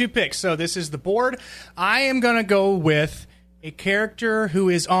 I got 2 picks. So this is the board. I am going to go with a character who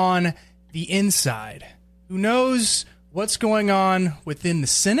is on the inside, who knows what's going on within the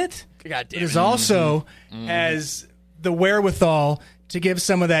Senate, God but damn is it. also has the wherewithal to give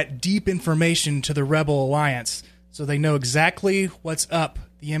some of that deep information to the Rebel Alliance so they know exactly what's up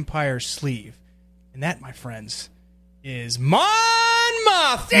the Empire's sleeve. And that, my friends, is Mon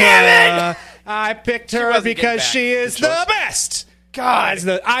Mothma. Damn it! I picked She her wasn't getting because back. she is the best. God.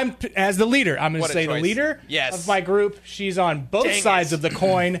 As the leader. I'm going What to a say the choice. leader Yes. of my group. She's on both Dang sides it. of the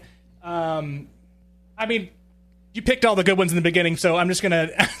coin. I mean, you picked all the good ones in the beginning, so I'm just gonna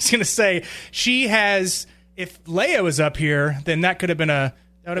say she has. If Leia was up here, then that could have been a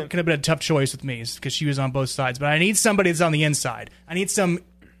tough choice with me because she was on both sides. But I need somebody that's on the inside. I need some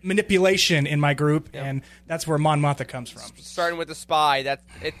manipulation in my group, and that's where Mon Mothma comes from. Starting with the spy.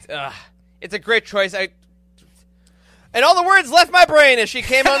 It's a great choice. And all the words left my brain as she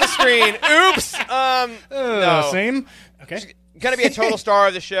came on the screen. Oops. No. Same. Okay. Going to be a total star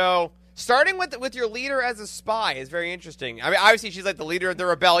of the show. Starting with your leader as a spy is very interesting. I mean, obviously she's like the leader of the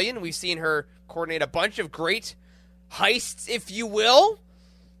rebellion. We've seen her coordinate a bunch of great heists, if you will.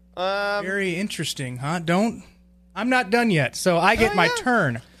 Very interesting, huh? I'm not done yet, so I get my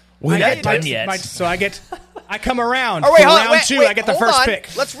turn. We're I not get done yet. I come around. Oh, wait, for hold on, round 2, I get the hold first on. pick.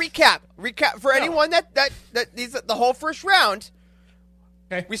 Let's recap. Recap for anyone that these the whole first round.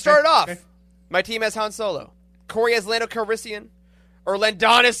 Okay. We started off. Okay. My team has Han Solo. Corey has Lando Calrissian. Or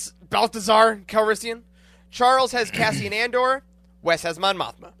Landonis Balthazar Calrissian. Charles has Cassian Andor. Wes has Mon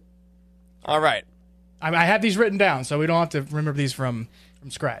Mothma. All right. I have these written down, so we don't have to remember these from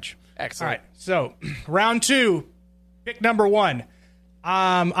scratch. Excellent. All right, so round 2, pick number 1.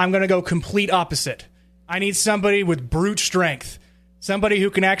 I'm going to go complete opposite. I need somebody with brute strength, somebody who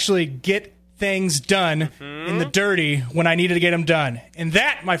can actually get things done in the dirty when I needed to get them done. And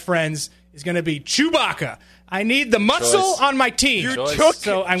that, my friends, is going to be Chewbacca. I need the muscle on my team. You took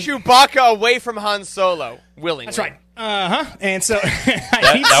Chewbacca away from Han Solo willingly. That's right. And so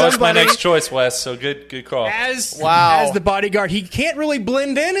that was my next choice, Wes. So good call. As the bodyguard, he can't really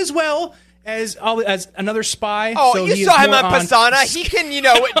blend in as well as another spy. Oh, so you saw him on Pasana. He can,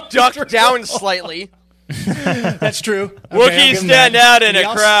 duck down slightly. That's true. Wookiees stand out in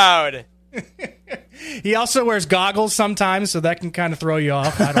a crowd. He also wears goggles sometimes, so that can kind of throw you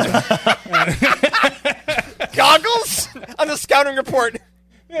off. I don't know. Goggles? On the scouting report.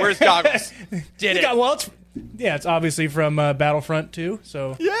 Where's goggles? It's obviously from Battlefront 2.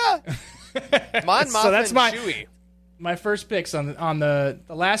 So yeah. Mon Mothma so that's and my Chewie. My first picks on the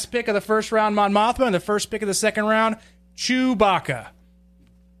last pick of the first round, Mon Mothma, and the first pick of the second round, Chewbacca.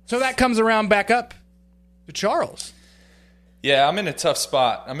 So that comes around back up to Charles. Yeah, I'm in a tough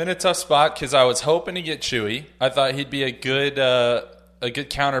spot. Because I was hoping to get Chewie. I thought he'd be a good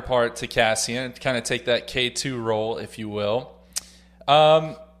counterpart to Cassian, kind of take that K2 role, if you will.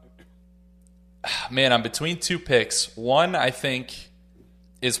 Man, I'm between two picks. One, I think,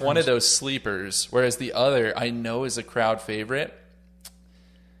 is one of those sleepers, whereas the other, I know, is a crowd favorite.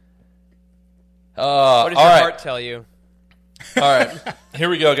 What does your heart tell you? All right,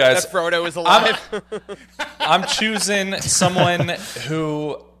 here we go, guys. That Frodo is alive. I'm choosing someone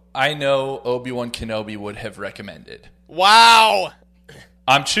who I know Obi-Wan Kenobi would have recommended. Wow.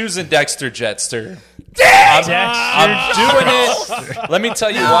 I'm choosing Dexter Jetster. I'm doing it. Let me tell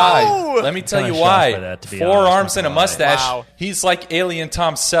you why. That, 4 arms and a mustache. Wow. He's like alien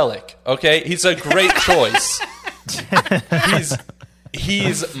Tom Selleck. Okay, he's a great choice.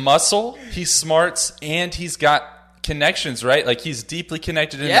 He's muscle. He's smarts, and he's got connections. Right, like he's deeply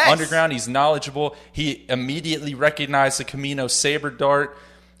connected in the underground. He's knowledgeable. He immediately recognized the Camino saber dart.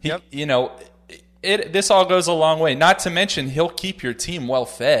 This all goes a long way. Not to mention, he'll keep your team well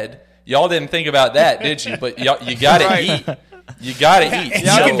fed. Y'all didn't think about that, did you? But you got to eat. You got to eat.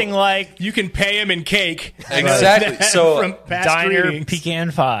 Something like you can pay him in cake. Exactly. So from diner readings.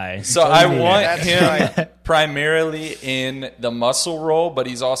 pecan pie. So I want him primarily in the muscle role, but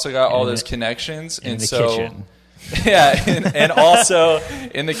he's also got all those connections. In the kitchen. Yeah, and also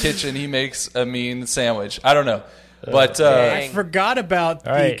in the kitchen, he makes a mean sandwich. I don't know. But I forgot about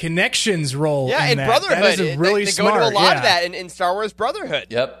the connections role. Yeah, in that. Brotherhood. That is really they smart. go to a lot of that in Star Wars Brotherhood.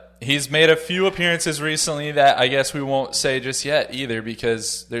 Yep. He's made a few appearances recently that I guess we won't say just yet either,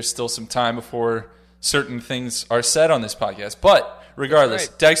 because there's still some time before certain things are said on this podcast. But regardless,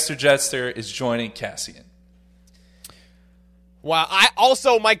 Dexter Jetster is joining Cassian. Wow.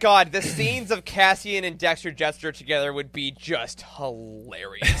 My God, the scenes of Cassian and Dexter Jetster together would be just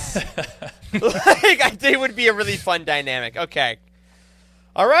hilarious. They would be a really fun dynamic. Okay.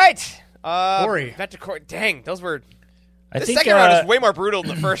 All right. Corey. Back to Corey. Dang, those were... I the think second round is way more brutal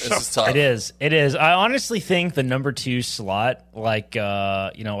than the first This is tough. It is. I honestly think the number 2 slot, like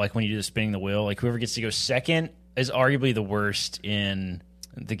when you do the spinning the wheel, like whoever gets to go second is arguably the worst in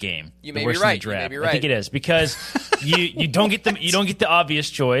the game. You may be right. I think it is, because you don't get the obvious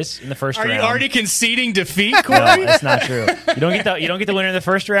choice in the first round. Are you already conceding defeat, Corey? No, that's not true. You don't get the winner in the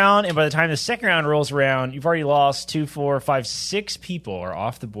first round, and by the time the second round rolls around, you've already lost 2, 4, 5, 6 people are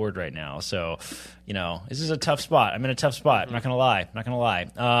off the board right now. So, this is a tough spot. I'm in a tough spot. I'm not gonna lie.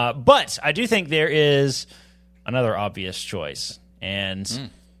 But I do think there is another obvious choice, and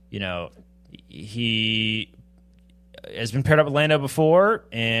he has been paired up with Lando before,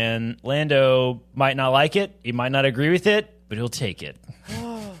 and Lando might not like it. He might not agree with it, but he'll take it.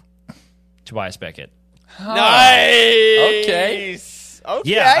 Tobias Beckett. Nice. Okay.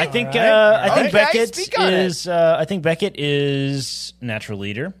 Yeah, I think Beckett is natural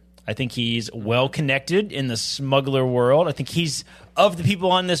leader. I think he's well connected in the smuggler world. I think he's, of the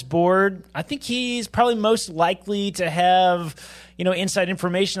people on this board, I think he's probably most likely to have, inside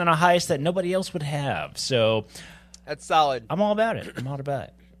information on a heist that nobody else would have. So that's solid. I'm all about it.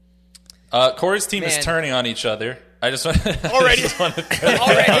 Corey's team is turning on each other. I just want already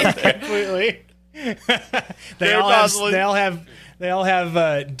completely. They all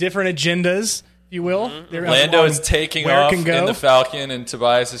have different agendas, if you will. Lando is taking off in the Falcon, and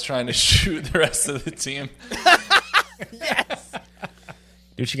Tobias is trying to shoot the rest of the team. Yes.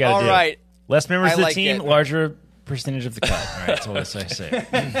 Do what you got to do. All right. Less members of the team, larger percentage of the cut. All right, that's all I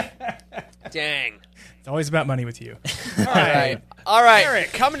say. Dang. It's always about money with you. All right.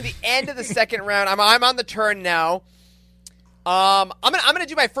 Eric. Coming to the end of the second round. I'm on the turn now. I'm gonna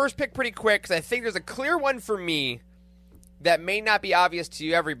do my first pick pretty quick because I think there's a clear one for me that may not be obvious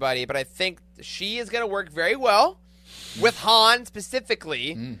to everybody, but I think she is gonna work very well with Han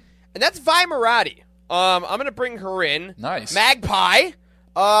specifically, and that's Vi Marati. I'm gonna bring her in. Nice. Magpie,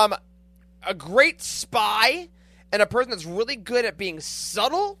 a great spy, and a person that's really good at being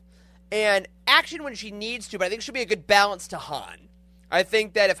subtle and action when she needs to. But I think she'll be a good balance to Han. I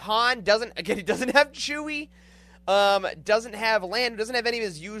think that if Han doesn't have Chewie. Doesn't have Lando, doesn't have any of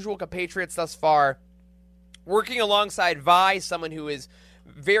his usual compatriots thus far. Working alongside Vi, someone who is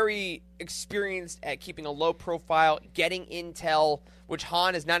very experienced at keeping a low profile, getting intel, which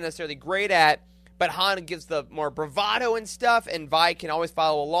Han is not necessarily great at, but Han gives the more bravado and stuff, and Vi can always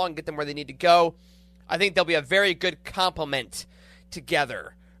follow along, get them where they need to go. I think they'll be a very good complement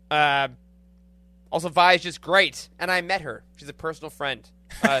together. Also, Vi is just great, and I met her. She's a personal friend.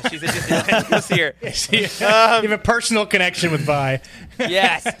 She's a Disneyland. You'll see her. You have a personal connection with Vi.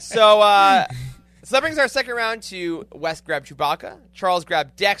 Yes. So that brings our second round to Wes grabbed Chewbacca, Charles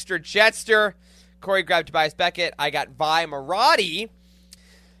grabbed Dexter Jetster, Corey grabbed Tobias Beckett, I got Vi Marati.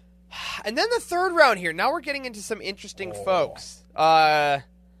 And then the third round here, now we're getting into some interesting folks. Because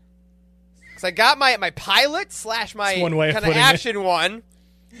I got my pilot / my kind of action one.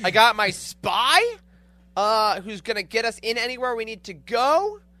 I got my spy. Who's going to get us in anywhere we need to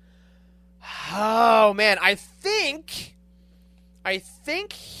go. Oh, man. I think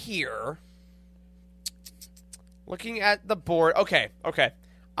here, looking at the board. Okay.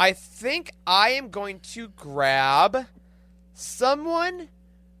 I think I am going to grab someone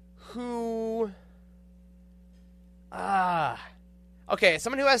who... someone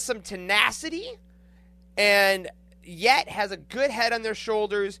who has some tenacity and yet has a good head on their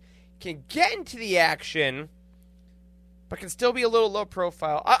shoulders, can get into the action, but can still be a little low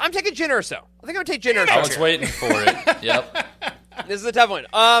profile. I'm taking Jyn Erso. I think I'm going to take Jyn Erso. I was waiting for it. Yep. This is a tough one.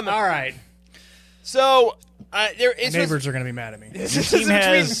 All right. So there is neighbors are going to be mad at me.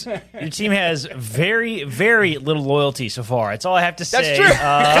 Your team has very, very little loyalty so far. That's all I have to say.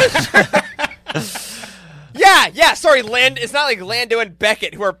 That's true. Yeah. Sorry, it's not like Lando and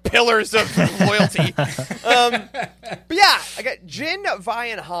Beckett who are pillars of loyalty. But yeah, I got Jyn, Vi,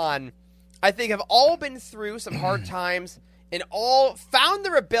 and Han. I think have all been through some hard times and all found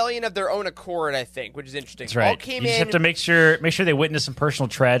the rebellion of their own accord. I think, which is interesting. That's right. All came you just in. have to make sure they witness some personal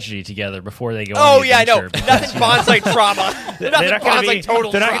tragedy together before they go. Oh yeah, no, nothing bonds like trauma. Nothing bonds like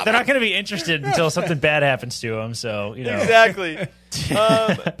total trauma. They're not going to be interested until something bad happens to them. So exactly.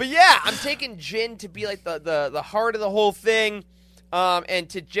 But yeah, I'm taking Jyn to be like the heart of the whole thing, and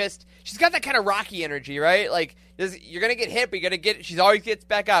to just she's got that kind of Rocky energy, right? Like you're gonna get hit, but you're gonna get. She always gets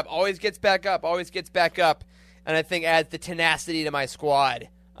back up, always gets back up, always gets back up, and I think adds the tenacity to my squad.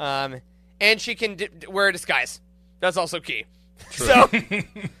 And she can wear a disguise. That's also key. True. So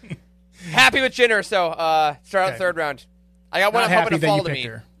happy with Jyn Erso. Start out third round. I got one. I'm hoping to fall to me.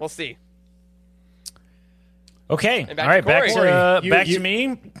 Her. We'll see. Okay. All right. Back to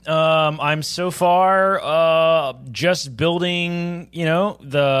me. I'm so far just building,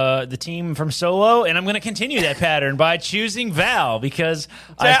 the team from Solo, and I'm going to continue that pattern by choosing Val because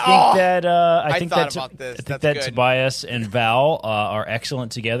I think that Tobias and Val are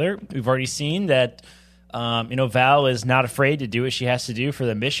excellent together. We've already seen that. Val is not afraid to do what she has to do for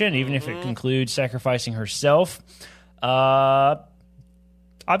the mission, even if it concludes sacrificing herself. Obvious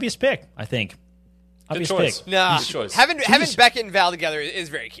pick, I think. Good choice. Nah, good choice. Having Beckett and Val together is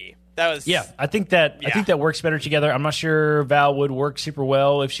very key. I think that works better together. I'm not sure Val would work super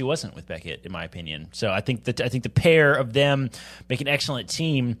well if she wasn't with Beckett, in my opinion. So I think the pair of them make an excellent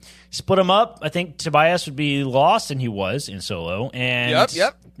team. Split them up. I think Tobias would be lost, and he was in Solo. And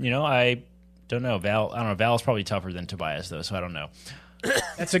yep. I don't know. Val's probably tougher than Tobias though, so I don't know.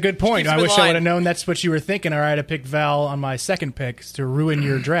 That's a good point. I wish I would have known that's what you were thinking. All right, I picked Val on my second pick to ruin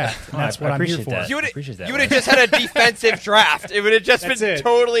your draft. That's what I'm here for. You would have just had a defensive draft. It would have just been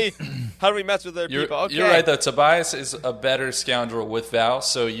totally, how do we mess with other people? Okay. You're right, though. Tobias is a better scoundrel with Val,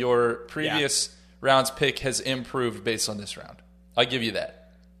 so your previous round's pick has improved based on this round. I'll give you that.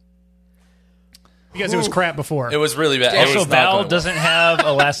 Because it was crap before. It was really bad. Also, Val doesn't have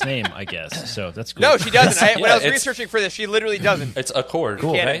a last name, I guess. So that's cool. No, she doesn't. When I was researching for this, she literally doesn't. It's Accord.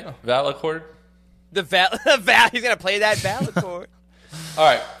 Cool. Right? Val Accord. The Val. He's going to play that Val Accord. All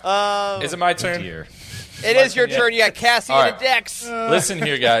right. Is it my turn? It is your turn. You got Cassie and Dex. Listen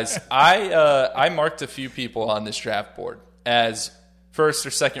here, guys. I marked a few people on this draft board as first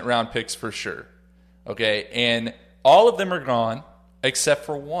or second round picks for sure. Okay? And all of them are gone. except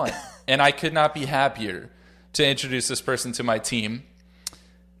for one. And I could not be happier to introduce this person to my team.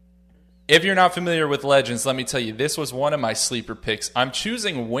 If you're not familiar with Legends, let me tell you, this was one of my sleeper picks. I'm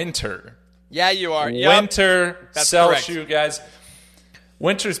choosing Winter. Yeah, you are. Yep. Winter, That's Cell correct. Shoe, guys.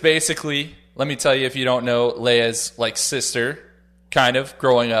 Winter's basically, let me tell you if you don't know, Leia's like sister, kind of,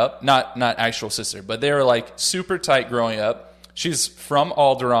 growing up. Not actual sister, but they were like super tight growing up. She's from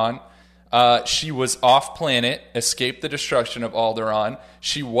Alderaan. She was off planet, escaped the destruction of Alderaan.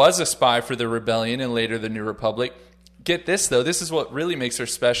 She was a spy for the Rebellion and later the New Republic. Get this, though. This is what really makes her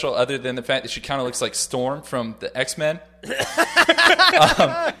special, other than the fact that she kind of looks like Storm from the X-Men.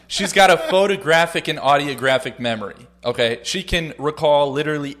 She's got a photographic and audiographic memory. Okay? She can recall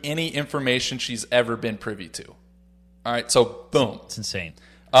literally any information she's ever been privy to. All right? So, boom. It's insane.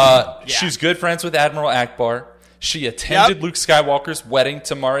 She's good friends with Admiral Akbar. She attended Luke Skywalker's wedding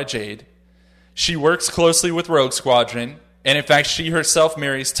to Mara Jade. She works closely with Rogue Squadron. And, in fact, she herself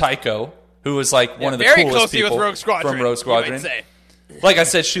marries Tycho, who is like one of the very coolest closely people with Rogue Squadron, from Rogue you might Squadron. say. Like I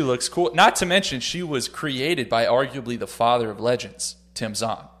said, she looks cool. Not to mention, she was created by arguably the father of Legends, Tim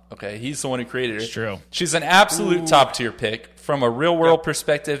Zahn. Okay, he's the one who created her. It's true. She's an absolute top tier pick from a real world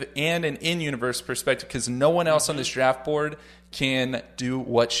perspective and an in universe perspective, because no one else on this draft board can do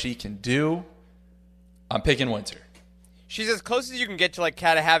what she can do. I'm picking Winter. She's as close as you can get to like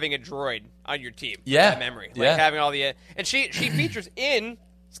kind of having a droid on your team. Yeah. That memory, like Yeah. having all the and she features in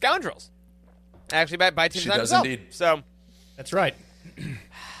Scoundrels, actually by Tim She Zahn does himself. indeed. So That's right.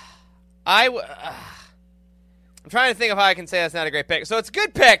 I'm trying to think of how I can say that's not a great pick. So it's a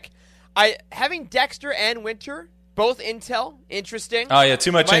good pick. Having Dexter and Winter both intel, interesting. Oh, yeah,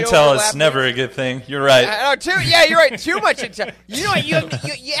 too much Might intel overlap is never a good thing. You're right. Yeah, you're right. Too much intel. You know, you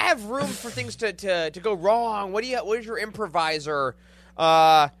have room for things to go wrong. What is your improviser?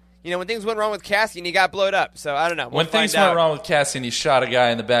 When things went wrong with Cassian, he got blowed up. So I don't know. When things went wrong with Cassian, he shot a guy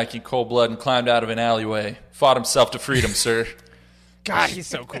in the back in cold blood and climbed out of an alleyway. Fought himself to freedom, sir. God, he's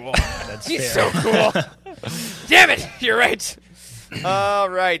so cool. He's fair. so cool. Damn it, you're right. All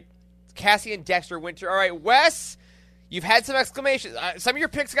right, Cassian, Dexter, Winter. All right, Wes, you've had some exclamations. Some of your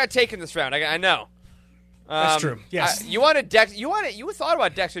picks got taken this round. I know. That's true. Yes. You thought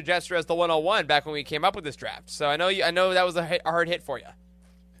about Dexter Jester as the 101 back when we came up with this draft. So I know that was a hard hit for you.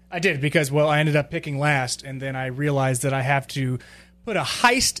 I did because, I ended up picking last, and then I realized that I have to put a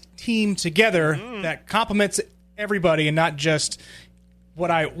heist team together that complements everybody and not just what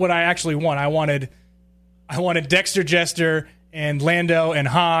I actually want. I wanted Dexter Jester and Lando and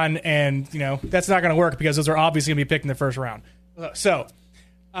Han, and that's not going to work because those are obviously going to be picked in the first round. So,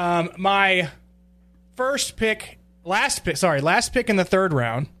 my last pick in the third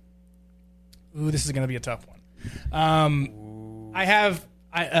round. Ooh, this is going to be a tough one.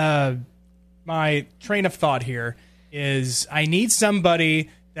 My train of thought here is I need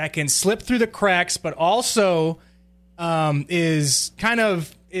somebody that can slip through the cracks, but also is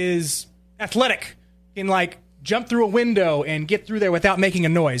athletic, can jump through a window and get through there without making a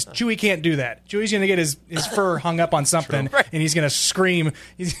noise. Chewie can't do that. Chewie's going to get his fur hung up on something, and he's going to scream.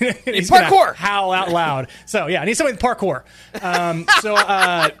 He's going to howl out loud. So, yeah, I need somebody with parkour.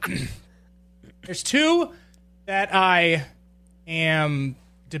 There's two that I am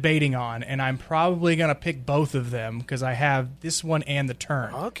debating on, and I'm probably going to pick both of them because I have this one and the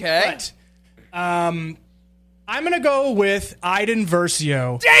turn. Okay. But I'm going to go with Iden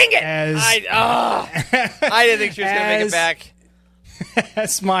Versio. Dang it! I didn't think she was going to make it back.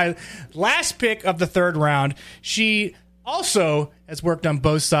 As my last pick of the third round. She also has worked on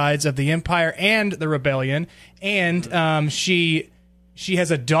both sides of the Empire and the Rebellion, and she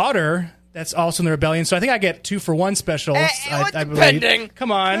has a daughter that's also in the Rebellion, so I think I get 2-for-1 specials. I believe. Depending.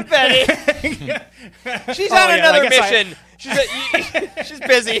 Come on. She's on another mission. She's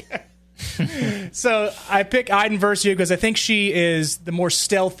busy. So I pick Iden Versio because I think she is the more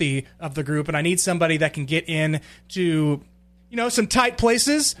stealthy of the group, and I need somebody that can get in to some tight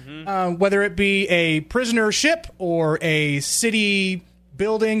places, whether it be a prisoner ship or a city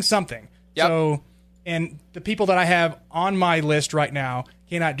building, something. Yep. So, and the people that I have on my list right now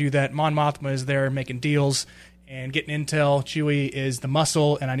cannot do that. Mon Mothma is there making deals and getting intel. Chewie is the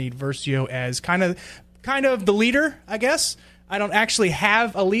muscle, and I need Versio as kind of the leader, I guess. I don't actually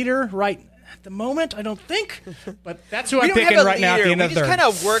have a leader right at the moment, I don't think, but that's who I'm picking right now at the end of the third. We just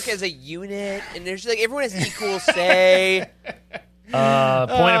kind of work as a unit, and there's everyone has equal say. Point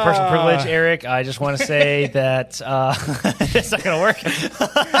of personal privilege, Eric. I just want to say that it's not going to work.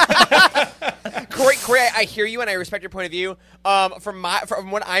 Corey, I hear you and I respect your point of view. From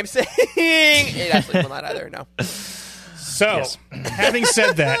what I'm saying, it actually will not either. No. So, having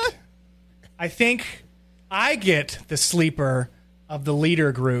said that, I think I get the sleeper of the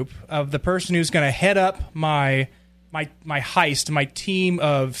leader group, of the person who's going to head up my heist, my team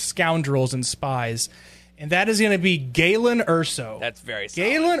of scoundrels and spies. And that is going to be Galen Urso. That's very solid.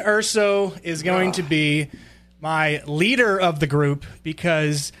 Galen Urso is going to be my leader of the group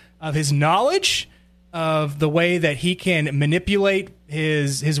because of his knowledge of the way that he can manipulate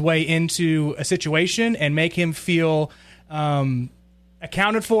his way into a situation and make him feel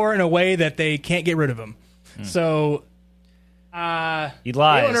accounted for in a way that they can't get rid of him. So he lies.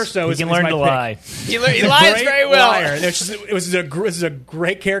 Galen Urso he is can my learn to pick. lie. He lies very well. Liar. This is a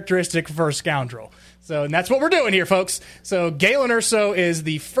great characteristic for a scoundrel. So, and that's what we're doing here, folks. So Galen Urso is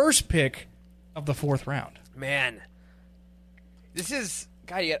the first pick of the 4th round. Man, this is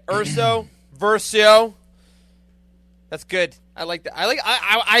you got Urso, Versio. That's good. I like that.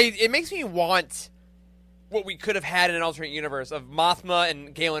 It makes me want what we could have had in an alternate universe of Mothma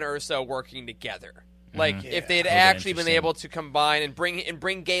and Galen Urso working together. Like if they had actually been able to combine and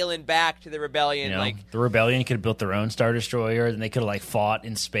bring Galen back to the rebellion, the rebellion could have built their own Star Destroyer, and they could have fought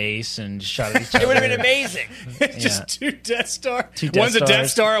in space and shot at each other. It would have been amazing. Just 2 Death Star. Stars. One's a Death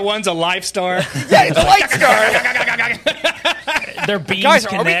Star, one's a Life Star. Yeah, it's a Light Star. Their beams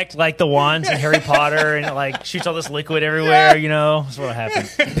connect like the wands in Harry Potter, and it like shoots all this liquid everywhere. You know, that's what happened.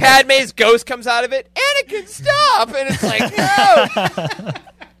 Padme's ghost comes out of it. Anakin, stop! And it's like, no.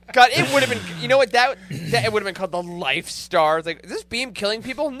 God, it would have been. You know what? That it would have been called the Life Star. It's like, is this beam killing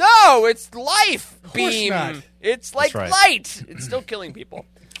people? No, it's life beam. Not. It's like light. It's still killing people.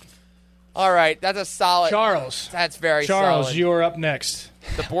 All right, that's a solid. Charles. That's very Charles, solid. you are up next.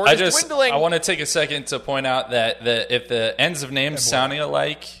 The board is dwindling. I want to take a second to point out that if the ends of names sounding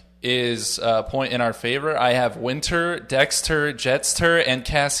alike is a point in our favor, I have Winter, Dexter, Jetster, and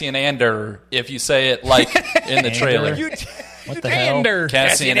Cassian Ander. If you say it like in the trailer. What the hell?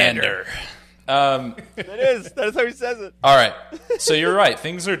 Cassian Ander. That is how he says it. All right. So you're right.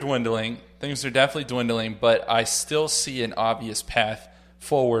 Things are dwindling. Things are definitely dwindling, but I still see an obvious path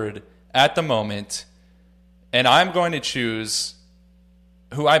forward at the moment. And I'm going to choose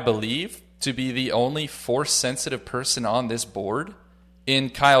who I believe to be the only Force-sensitive person on this board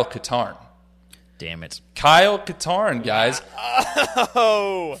in Kyle Katarn. Damn it. Kyle Katarn, guys.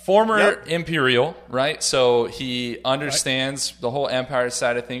 Oh. Former Imperial, right? So he understands the whole Empire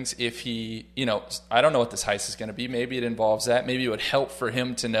side of things. If he, I don't know what this heist is going to be. Maybe it involves that. Maybe it would help for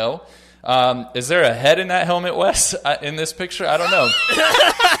him to know. Is there a head in that helmet, Wes, in this picture? I don't know.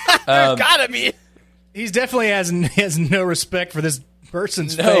 There's gotta be. He definitely has no respect for this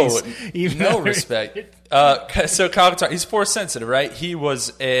person's face. No respect. So Kyle Katarn, he's Force sensitive, right? He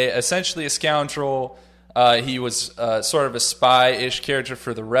was essentially a scoundrel. He was sort of a spy-ish character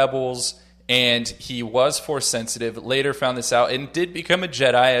for the rebels, and he was Force sensitive. Later found this out and did become a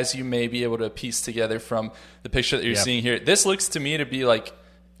Jedi, as you may be able to piece together from the picture that you're seeing here. This looks to me to be like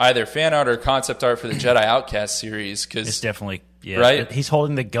either fan art or concept art for the Jedi Outcast series. Cause, it's definitely... Yeah, right? He's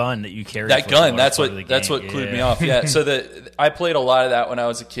holding the gun that you carry. That gun, that's what clued me off. Yeah, so I played a lot of that when I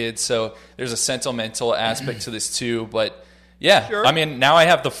was a kid, so there's a sentimental aspect to this too. But yeah, sure. I mean, now I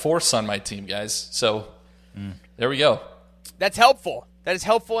have the Force on my team, guys. So there we go. That's helpful. That is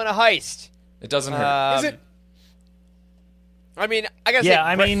helpful in a heist. It doesn't hurt. Is it? I mean, I gotta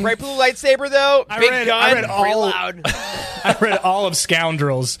say, bright blue lightsaber though, I big read gun, pretty all, loud. I read all of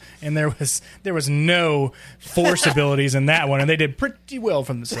Scoundrels, and there was no Force abilities in that one, and they did pretty well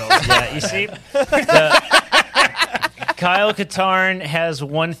for themselves. Yeah, you see, Kyle Katarn has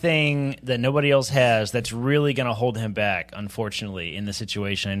one thing that nobody else has that's really going to hold him back, unfortunately, in the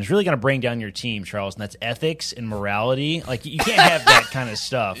situation, and it's really going to bring down your team, Charles, and that's ethics and morality. Like, you can't have that kind of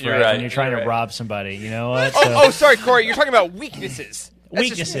stuff, right? When you're trying to rob somebody, you know what? Sorry, Corey, you're talking about weaknesses.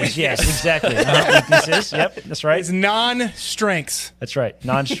 Weaknesses, yes, exactly. Weaknesses, yep, that's right. It's non-strengths. That's right,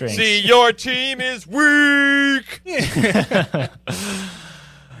 non-strengths. See, your team is weak.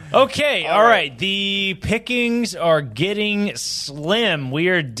 Okay, all right. The pickings are getting slim. We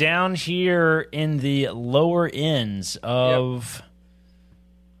are down here in the lower ends of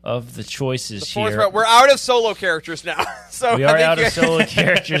the choices here. We're out of solo characters now. So we are out of solo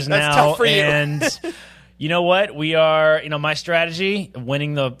characters now. That's tough for you. And you know what? We are, my strategy,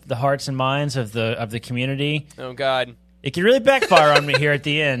 winning the hearts and minds of the community. Oh, God. It can really backfire on me here at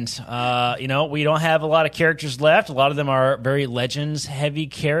the end. We don't have a lot of characters left. A lot of them are very Legends-heavy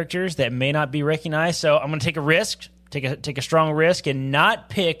characters that may not be recognized. So I'm going to take a risk, take a strong risk, and not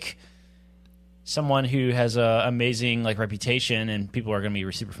pick someone who has an amazing reputation and people are going to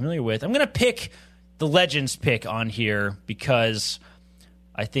be super familiar with. I'm going to pick the Legends pick on here because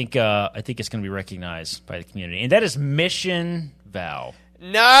I think it's going to be recognized by the community, and that is Mission Val.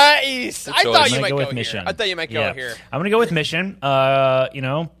 Nice. I thought you might go go with here. Mission. I thought you might go here. I'm going to go with Mission.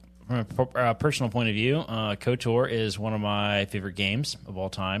 From a personal point of view, KOTOR is one of my favorite games of all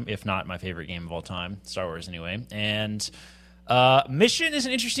time, if not my favorite game of all time, Star Wars anyway. And Mission is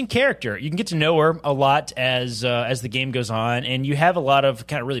an interesting character. You can get to know her a lot as the game goes on, and you have a lot of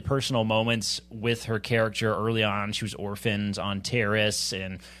kind of really personal moments with her character early on. She was orphaned on Terrace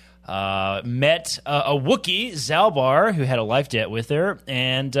and met a Wookiee, Zalbar, who had a life debt with her.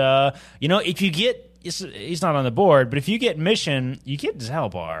 And, if you get... He's not on the board, but if you get Mission, you get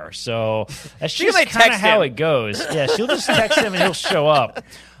Zalbar. So that's just kind of how it goes. Yeah, she'll just text him and he'll show up.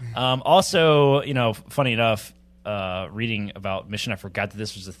 Also, funny enough, reading about Mission, I forgot that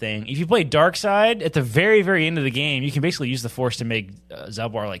this was a thing. If you play Dark Side, at the very, very end of the game, you can basically use the Force to make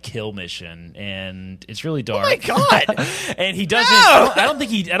Zalbar kill Mission, and it's really dark. Oh my god! And he doesn't. No! I don't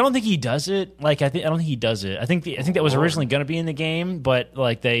think he does it. I don't think he does it. I think that was originally going to be in the game, but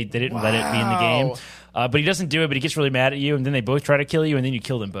they didn't let it be in the game. But he doesn't do it. But he gets really mad at you, and then they both try to kill you, and then you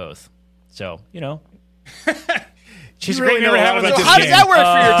kill them both. So she's a great. So how does that work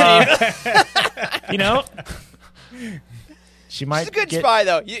for your team? She might. She's a good spy,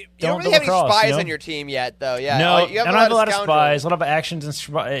 though. You don't really have any spies on your team yet, though. Yeah, no, you have I don't have a lot of Scoundrels. spies, a lot of actions and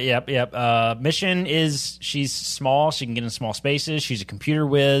yep. Mission is she's small. She can get in small spaces. She's a computer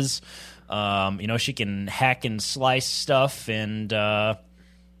whiz. She can hack and slice stuff, and not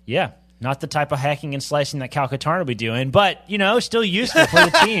the type of hacking and slicing that Cal Katarn will be doing, but still useful for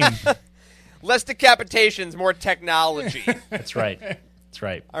the team. Less decapitations, more technology. That's right.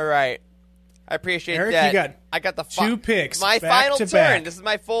 All right. I appreciate Eric, that. I got the two picks. My back final to turn. back. This is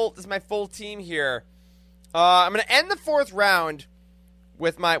my full team here. I'm going to end the fourth round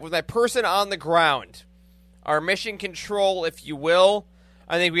with my person on the ground. Our mission control, if you will.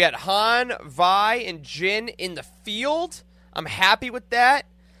 I think we got Han, Vi, and Jin in the field. I'm happy with that.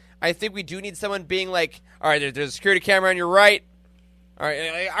 I think we do need someone being all right, there's a security camera on your right. All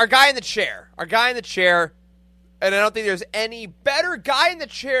right, our guy in the chair. And I don't think there's any better guy in the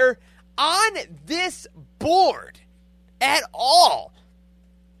chair on this board at all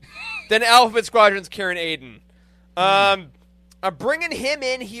than Alphabet Squadron's Karen Aiden. I'm bringing him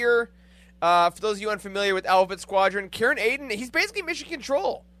in here. For those of you unfamiliar with Alphabet Squadron, Karen Aiden, he's basically mission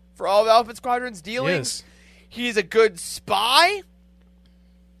control for all of Alphabet Squadron's dealings. He's a good spy.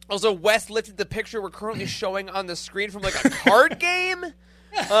 Also, Wes lifted the picture we're currently showing on the screen from a card game.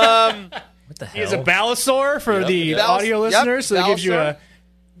 What the hell? He is a Balasor for the audio listeners, so it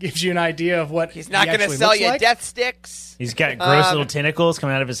gives you an idea of what he's not going to sell you death sticks. He's got gross little tentacles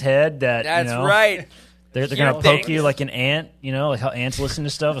coming out of his head. That's right. They're going to poke you like an ant, like how ants listen to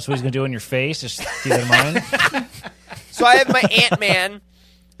stuff. That's what he's going to do in your face. Just keep that in mind. So I have my Ant-Man.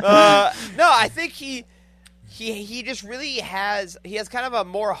 No, I think he just really has kind of a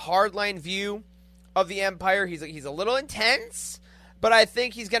more hardline view of the Empire. He's a little intense, but I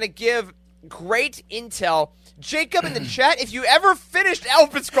think he's going to give great intel. Jacob in the chat, if you ever finished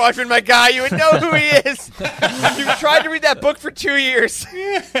Alpha Squadron, my guy, you would know who he is. You've tried to read that book for 2 years.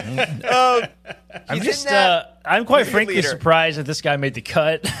 I'm quite frankly surprised that this guy made the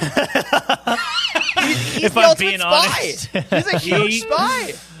cut. He's if the I'm being spy. honest. He's a huge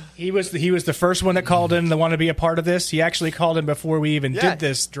spy. He was the first one that called in to want to be a part of this. He actually called in before we even did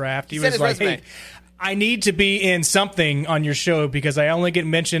this draft. He was like, resume. "Hey, I need to be in something on your show because I only get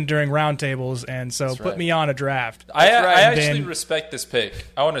mentioned during roundtables, and so put me on a draft." I actually respect this pick.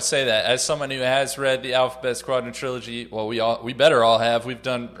 I want to say that as someone who has read the Alphabet Squadron trilogy. Well, we better all have. We've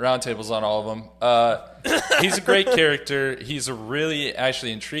done roundtables on all of them. He's a great character. He's a really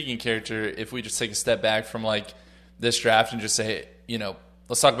actually intriguing character. If we just take a step back from this draft and just say,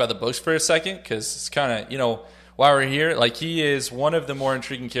 let's talk about the books for a second, because it's kind of while we're here, he is one of the more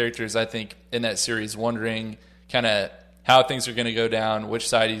intriguing characters, I think, in that series, wondering kind of how things are going to go down, which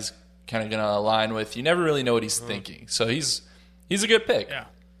side he's kind of going to align with. You never really know what he's thinking. So he's a good pick.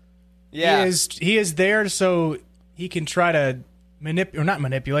 Yeah. He is there so he can try to not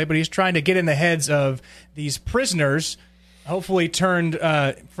manipulate, but he's trying to get in the heads of these prisoners, hopefully turned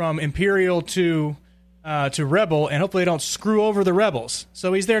from Imperial to Rebel, and hopefully they don't screw over the Rebels.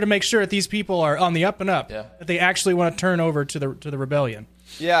 So he's there to make sure that these people are on the up and up, that they actually want to turn over to the Rebellion.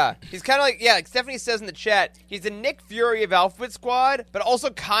 Yeah, he's kind of like Stephanie says in the chat, he's the Nick Fury of Alphabet Squad, but also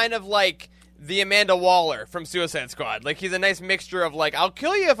kind of like the Amanda Waller from Suicide Squad. He's a nice mixture of I'll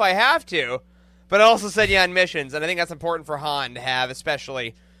kill you if I have to, but I also send you on missions, and I think that's important for Han to have,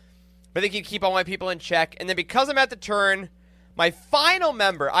 especially. But I think he'd keep all my people in check, and then because I'm at the turn, my final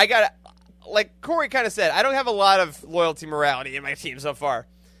member, I got like Corey kind of said, I don't have a lot of loyalty morality in my team so far.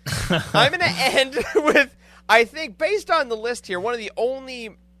 I'm going to end with, I think based on the list here, one of the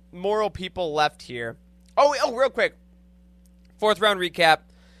only moral people left here. Oh, real quick. 4th round recap.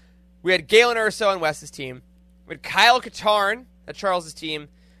 We had Galen Urso on Wes's team. We had Kyle Katarn at Charles's team.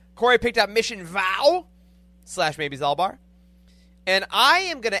 Corey picked up Mission Vow / maybe Zalbar. And I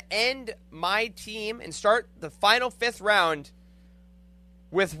am going to end my team and start the final 5th round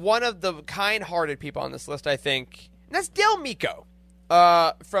with one of the kind-hearted people on this list, I think. And that's Del Miko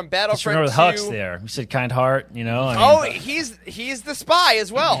from Battlefront 2. Remember the Hux there. You said kind heart, I mean, he's the spy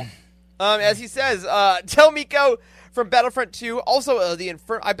as well. As he says, Del Miko from Battlefront 2. Also,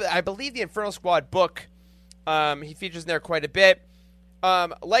 I believe the Inferno Squad book. He features in there quite a bit.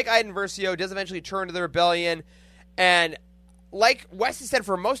 Like Iden Versio, does eventually turn to the Rebellion. And like Wesley said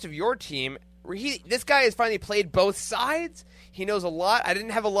for most of your team, this guy has finally played both sides. He knows a lot. I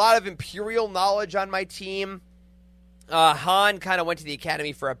didn't have a lot of Imperial knowledge on my team. Han kind of went to the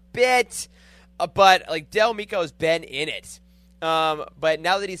academy for a bit, but like Del Miko's been in it. But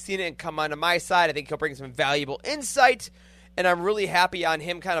now that he's seen it and come onto my side, I think he'll bring some valuable insight, and I'm really happy on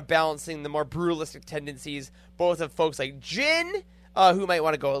him kind of balancing the more brutalistic tendencies, both of folks like Jin, who might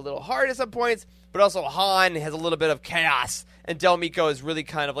want to go a little hard at some points, but also Han has a little bit of chaos, and Del Miko is really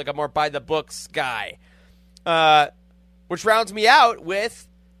kind of like a more by-the-books guy. Which rounds me out with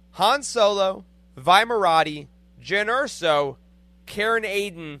Han Solo, Vi Marati, Jyn Erso, Karen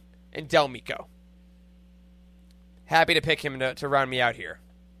Aiden, and Del Miko. Happy to pick him to round me out here.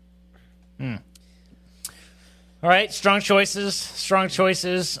 All right, strong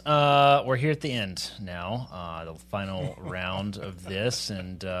choices. We're here at the end now, the final round of this,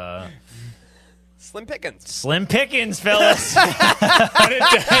 and Slim pickings. Slim pickings, fellas. But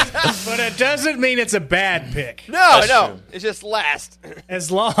it doesn't mean it's a bad pick. No, it's just last.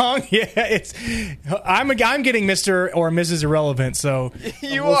 As long, I'm getting Mr. or Mrs. Irrelevant, so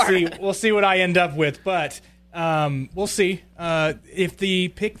we'll see what I end up with, but we'll see if the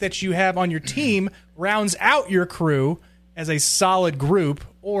pick that you have on your team rounds out your crew as a solid group,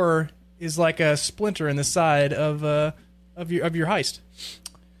 or is like a splinter in the side of your heist.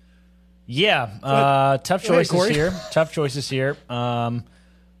 Yeah, tough choices here. Tough choices here.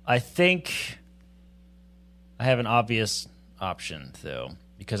 I think I have an obvious option though,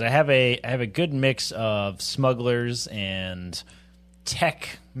 because I have a good mix of smugglers and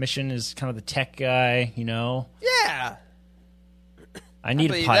tech. Mission is kind of the tech guy, Yeah. I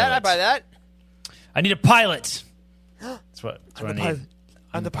need a pilot. I buy that. I need a pilot. That's what I need.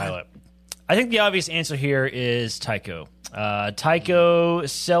 I'm the pilot. I think the obvious answer here is Tycho. Tycho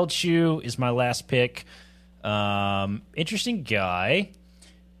Selchu is my last pick. Interesting guy.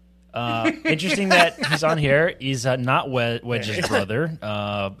 Interesting that he's on here. He's not Wedge's brother.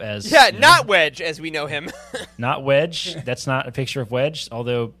 Not Wedge as we know him. Not Wedge. That's not a picture of Wedge,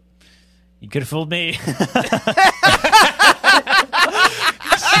 although you could have fooled me.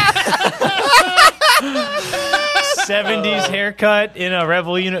 70s haircut in a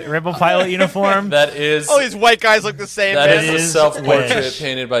rebel pilot uniform. That is. All these white guys look the same. That is a self-portrait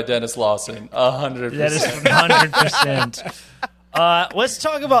painted by Dennis Lawson. 100%. That is 100%. Let's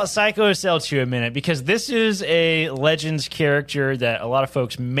talk about Psycho Selchu a minute, because this is a Legends character that a lot of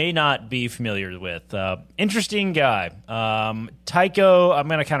folks may not be familiar with. Interesting guy. Tycho, I'm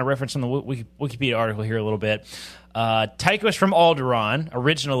going to kind of reference on the Wikipedia article here a little bit. Tycho is from Alderaan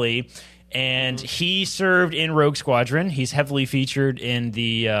originally, and he served in Rogue Squadron. He's heavily featured in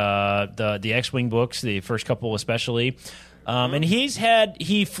the X-Wing books, the first couple especially. And he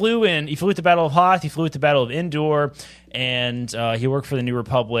flew at the Battle of Hoth, he flew at the Battle of Endor, and he worked for the New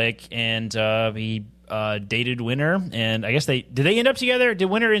Republic, and he dated Winter, and I guess did they end up together? Did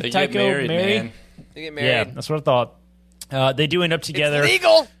Winter and Tycho marry? Man. They get married. Yeah, that's what I thought. They do end up together. It's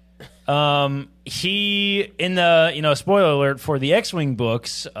legal. He, in the, spoiler alert for the X-Wing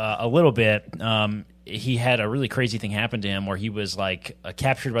books, a little bit, he had a really crazy thing happen to him where he was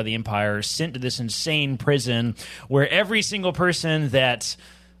captured by the Empire, sent to this insane prison where every single person that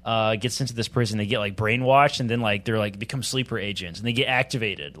gets sent to this prison, they get brainwashed, and then they're become sleeper agents, and they get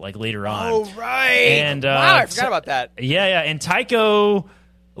activated later on. Oh, right. And wow, I forgot about that. Yeah. And Tycho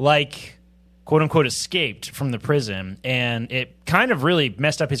quote unquote escaped from the prison, and it kind of really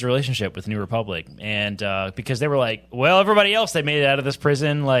messed up his relationship with New Republic, and because they were everybody else they made it out of this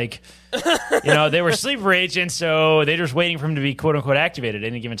prison, they were sleeper agents, so they're just waiting for him to be quote unquote activated at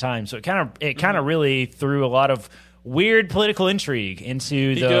any given time. So it kind of really threw a lot of weird political intrigue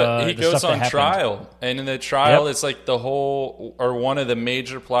into he the goes stuff on that trial, and in the trial, it's the whole or one of the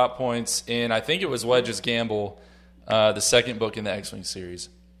major plot points in, I think it was Wedge's Gamble, the second book in the X-Wing series.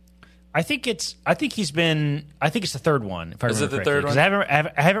 I think it's the third one. If I remember Is it the third one? Because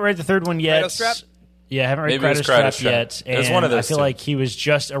I haven't read the third one yet. Strap? Yeah, I haven't read Maybe it was Kryder's Trap Kryder's Trap. yet. It was And one of I those feel two. like he was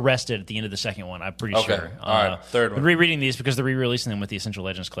just arrested at the end of the second one. I'm pretty Okay. sure. All right. Third one. I'm rereading these because they're re-releasing them with the Essential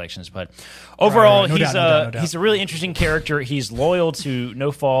Legends collections. But overall, Right. No he's doubt, no doubt. he's a really interesting character. He's loyal to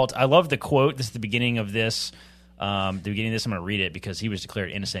no fault. I love the quote. This is the beginning of this. I'm going to read it because he was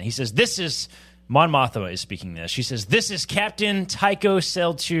declared innocent. He says, "This is Mon Mothma is speaking this. She says, "This is Captain Tycho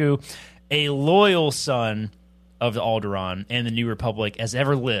Celtu, a loyal son of the Alderaan and the New Republic as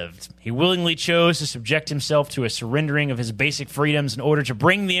ever lived. He willingly chose to subject himself to a surrendering of his basic freedoms in order to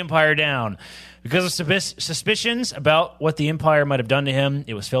bring the Empire down. Because of suspicions about what the Empire might have done to him,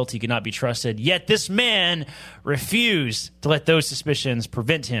 it was felt he could not be trusted. Yet this man refused to let those suspicions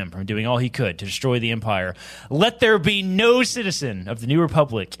prevent him from doing all he could to destroy the Empire. Let there be no citizen of the New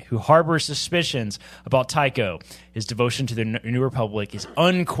Republic who harbors suspicions about Tycho. His devotion to the New Republic is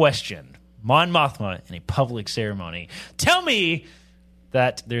unquestioned. Mon Mothma in a public ceremony. Tell me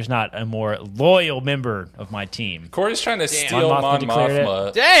that there's not a more loyal member of my team." Corey's trying to steal Mon Mon Mothma declared it.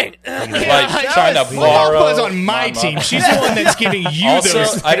 Mothma. Dang. Trying to borrow. Mothma's on my Mon team. Mothma. She's the one that's giving you Also,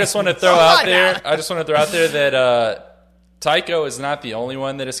 those. I just want to throw out there. That Tycho is not the only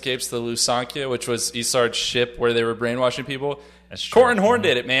one that escapes the Lusankya, which was Isard's ship where they were brainwashing people. That's true. Corran Horn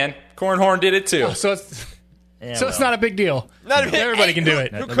did it, man. Corran Horn did it too. So it's Yeah, so it's not a big deal. Not a big- Everybody can do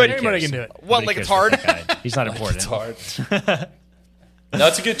it. Who couldn't? Everybody can do it. What, like it's hard? He's not important. It's hard. No,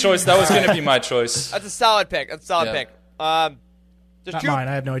 it's a good choice. That was going to be my choice. That's a solid pick. That's a solid Yeah. pick. There's Not two. mine.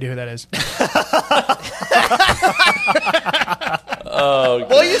 I have no idea who that is.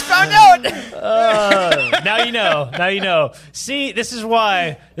 Well, you just found out. Now you know. Now you know. See, this is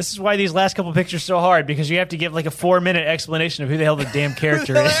why these last couple pictures are so hard, because you have to give like a 4-minute explanation of who the hell the damn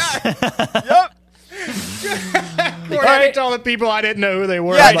character is. Yep. Corey, I didn't tell the people I didn't know who they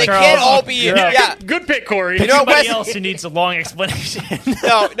were. Yeah, I'm they like, can't Charles, all be. you're up. Yeah. good pick, Corey. You know what, Everybody Wes? else who needs a long explanation.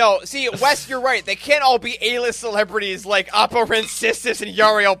 No. See, Wes, you're right. They can't all be A-list celebrities like Oppo Rensis and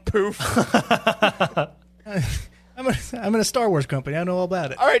Yariel Poof. I'm in a Star Wars company. I know all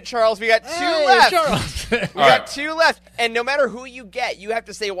about it. All right, Charles, we got two Hey, left. Charles. We got two left, and no matter who you get, you have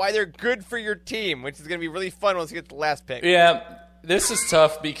to say why they're good for your team, which is going to be really fun once we get to the last pick. Yeah, this is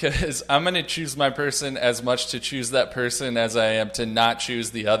tough because I'm going to choose my person as much to choose that person as I am to not choose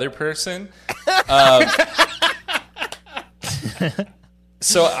the other person.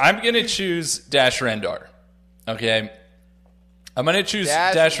 So I'm going to choose Dash Rendar. Okay? I'm going to choose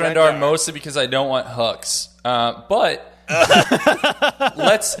Dash Rendar mostly because I don't want Hux. But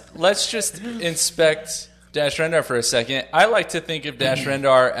let's just inspect Dash Rendar for a second. I like to think of Dash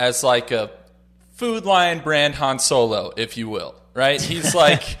Rendar as like a Food Lion brand Han Solo, if you will. Right? He's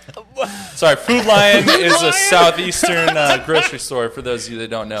like... Sorry, Food Lion is a southeastern grocery store, for those of you that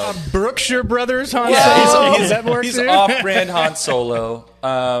don't know. Brookshire Brothers, Han Yeah, Solo. he's Does that work he's too? off-brand Han Solo.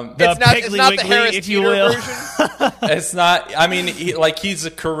 It's not the Harris if you Teeter will. version. It's not. I mean, he's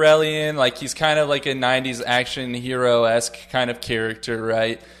a Corellian. Like he's kind of like a '90s action hero-esque kind of character,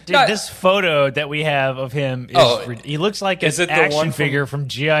 right? Dude, this photo that we have of him is he looks like an is it the action one from- figure from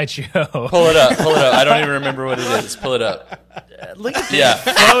G.I. Joe. Pull it up. I don't even remember what it is. Pull it up. Look at this Yeah.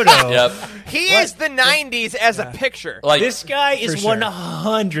 photo. Yep. He is the 90s as a picture. Like This guy is sure.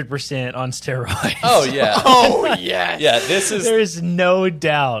 100% on steroids. Oh yeah. Oh, yes. Yeah. This is There is no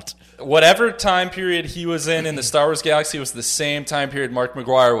doubt. whatever time period he was in the Star Wars galaxy was the same time period Mark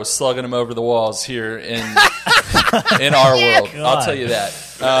McGuire was slugging him over the walls here in our world. I'll tell you that.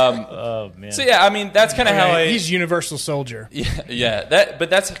 Oh man. So yeah, I mean that's kind of how I. He's Universal Soldier. Yeah. But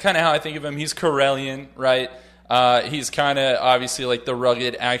that's kind of how I think of him. He's Corellian, right? He's kind of obviously like the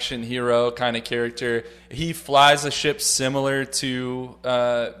rugged action hero kind of character. He flies a ship similar to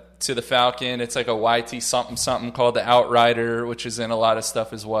the Falcon. It's like a YT something called the Outrider, which is in a lot of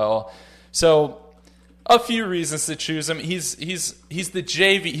stuff as well. So a few reasons to choose him. He's the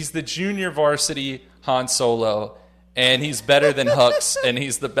JV. He's the junior varsity Han Solo, and he's better than Hux, and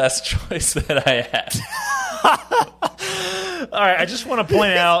he's the best choice that I had. All right, I just want to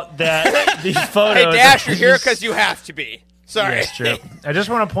point out that the photo. Hey, Dash, you're here because you have to be. Sorry. Yes, true. I just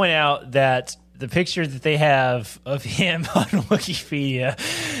want to point out that the picture that they have of him on Wikipedia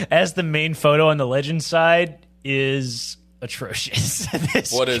as the main photo on the legend side is atrocious.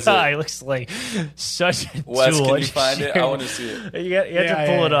 This What is guy it? looks like such a Wes, tool. can you find it? I want to see it. You have to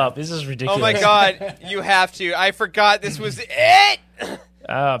pull it up. This is ridiculous. Oh, my God. You have to. I forgot this was it.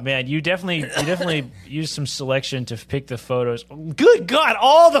 Oh man, you definitely used some selection to pick the photos. Good God,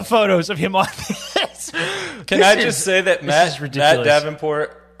 all the photos of him on this. Can I just say that is Matt ridiculous.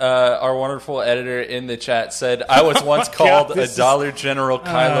 Davenport, our wonderful editor in the chat, said I was once called a Dollar General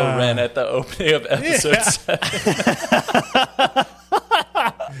Kylo Ren at the opening of episode 7.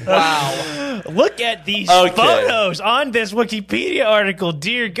 Wow. Look at these photos on this Wikipedia article.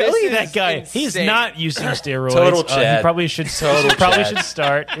 Dear God, look at that guy. Insane. He's not using steroids. Total Chad. He probably should. should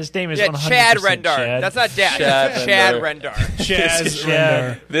start. His name is 100% Chad Rendar. Chad. That's not Dash. Chad Rendar. Chaz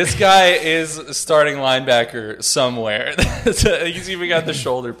Rendar. This guy is a starting linebacker somewhere. He's even got the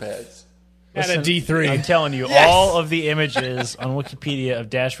shoulder pads. At a D3. I'm telling you, all of the images on Wikipedia of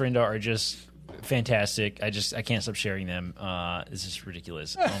Dash Rendar are just fantastic. I can't stop sharing them. This is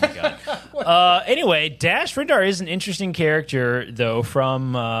ridiculous. Oh my god. Anyway, Dash Rendar is an interesting character though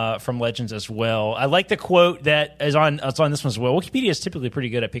from Legends as well. I like the quote that is on this one as well. Wikipedia is typically pretty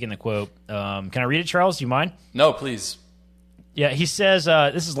good at picking the quote. Can I read it, Charles? Do you mind? No, please. Yeah, he says,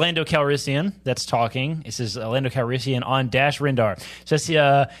 this is Lando Calrissian that's talking. It says Lando Calrissian on Dash Rendar. Says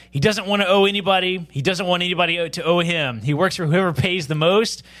he doesn't want to owe anybody. He doesn't want anybody to owe him. He works for whoever pays the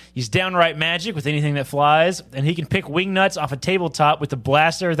most. He's downright magic with anything that flies. And he can pick wing nuts off a tabletop with a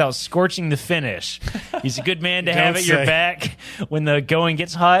blaster without scorching the finish. He's a good man to have at your back when the going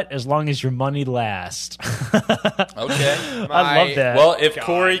gets hot, as long as your money lasts. Okay. I love that. Well, if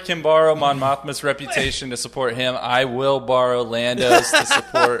Corey can borrow Mon Mothma's reputation to support him, I will borrow Lando's to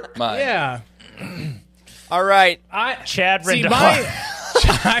support mine. Yeah. All right. Chad See,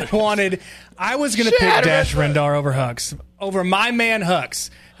 Rendar. I was going to pick Dash Rendar over Hux, over my man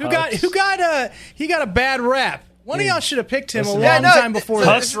Hux, who got a bad rap. One of y'all should have picked him a long time before.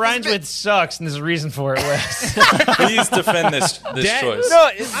 Hux rhymes with sucks, and there's a reason for it, Wes. Please defend this choice. No,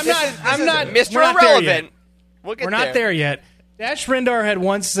 I'm not. Mr. We're not there Irrelevant. yet. We're not there yet. Dash Rendar had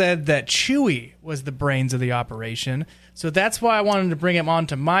once said that Chewie was the brains of the operation, so that's why I wanted to bring him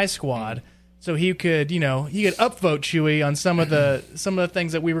onto my squad, so he could upvote Chewie on some of the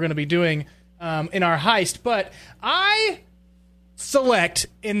things that we were going to be doing in our heist. But I select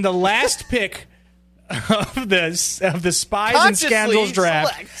in the last pick of the Spies and Scoundrels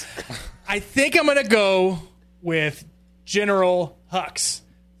draft. I think I'm going to go with General Hux.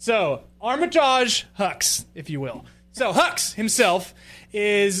 So Armitage Hux, if you will. So Hux himself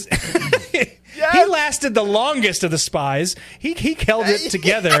is he lasted the longest of the spies. He held it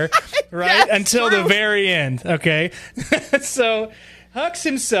together right until the very end. Okay, so Hux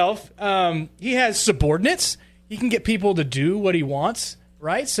himself, he has subordinates. He can get people to do what he wants.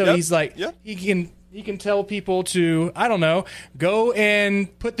 Right, so he's like he can tell people to, I don't know, go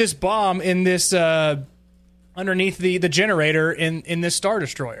and put this bomb in this underneath the generator in this Star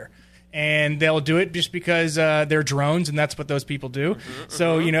Destroyer. And they'll do it just because they're drones, and that's what those people do.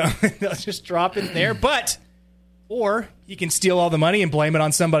 So, they'll just drop it there. Or you can steal all the money and blame it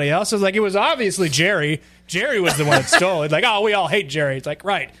on somebody else. So it's like, it was obviously Jerry. Jerry was the one that stole it. It's like, oh, we all hate Jerry. It's like,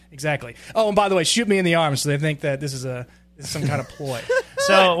 right, exactly. Oh, and by the way, shoot me in the arm, so they think that this is some kind of ploy.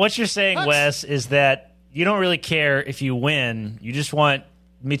 So what you're saying, Wes, is that you don't really care if you win. You just want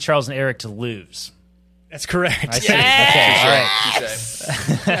me, Charles, and Eric to lose. That's correct. I see. Okay, all right.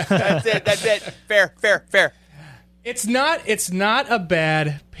 That's it. Fair. It's not a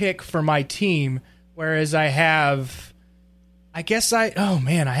bad pick for my team, whereas I have 3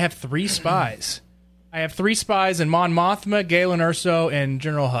 spies. I have 3 spies in Mon Mothma, Galen Erso, and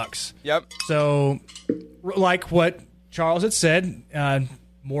General Hux. Yep. So, like what Charles had said,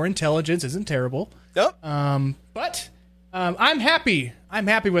 more intelligence isn't terrible. Yep. But I'm happy. I'm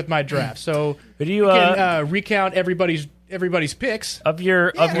happy with my draft. So but you can recount everybody's picks of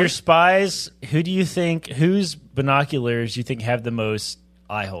your spies. Whose binoculars do you think have the most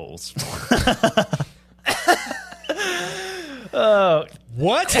eye holes?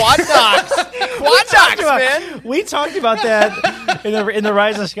 What? Quad docs, man. We talked about that in the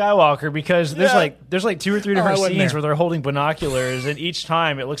Rise of Skywalker, because there's like 2 or 3 different scenes where they're holding binoculars, and each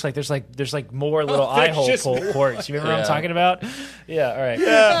time it looks like there's more little eye hole ports. You remember what I'm talking about? Yeah. All right.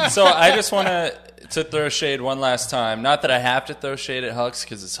 Yeah. So I just want to throw shade one last time. Not that I have to throw shade at Hux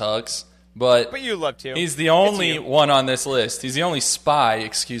because it's Hux. But you love to. He's the only one on this list. He's the only spy,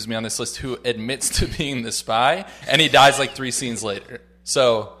 on this list who admits to being the spy, and he dies like 3 scenes later.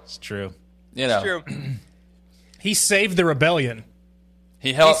 So it's true. It's true. He saved the rebellion.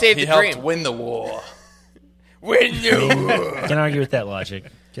 He helped win the war. Can't argue with that logic.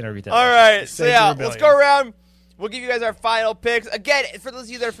 All right. So let's go around. We'll give you guys our final picks. Again, for those of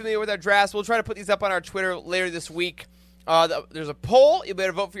you that are familiar with our drafts, we'll try to put these up on our Twitter later this week. There's a poll. You'll be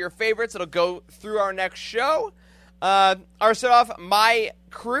able to vote for your favorites. It'll go through our next show. Our start off, my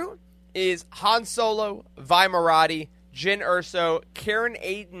crew is Han Solo, Vi Marati, Jyn Erso, Karen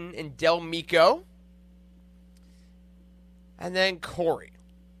Aiden, and Del Miko. And then Corey.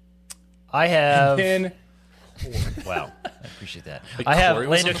 I have... Wow. I appreciate that. I have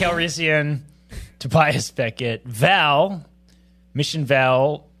Lando Calrissian, Tobias Beckett, Val, Mission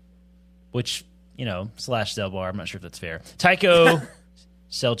Val, which, slash Zelbar. I'm not sure if that's fair. Tycho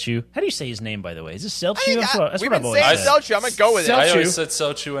Selchu. How do you say his name, by the way? Is this Selchu? We've been saying Selchu. I'm going to go with it. I always said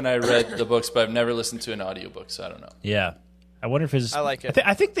Selchu when I read the books, but I've never listened to an audiobook, so I don't know. Yeah. I wonder if his... I like it.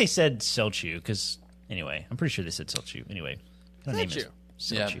 I think they said Selchu, because, anyway, I'm pretty sure they said Selchu. Anyway. Selchu.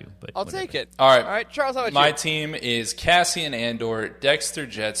 Selchu, but I'll whatever. take it. All right, Charles, how about My you? team is Cassian Andor, Dexter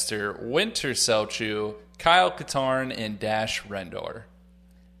Jetster, Winter Selchu, Kyle Katarn, and Dash Rendor.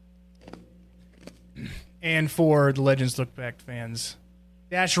 And for the Legends Look Back fans,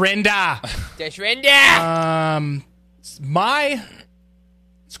 Dash Renda. Dash Renda! My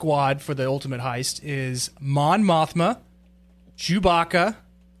squad for the ultimate heist is Mon Mothma, Chewbacca,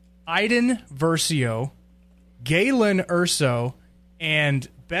 Iden Versio, Galen Urso, and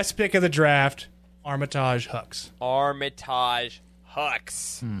best pick of the draft, Armitage Hux. Armitage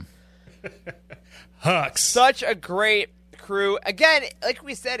Hux. Hux. Such a great crew. Again, like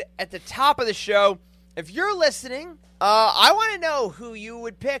we said at the top of the show, if you're listening, I want to know who you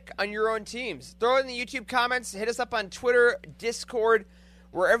would pick on your own teams. Throw it in the YouTube comments. Hit us up on Twitter, Discord,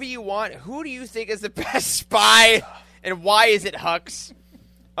 wherever you want. Who do you think is the best spy, and why is it Hux?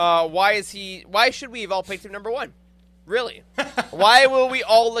 Why should we have all picked him number one? Really? Why will we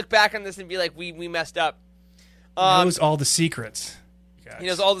all look back on this and be like, we messed up? He knows all the secrets. He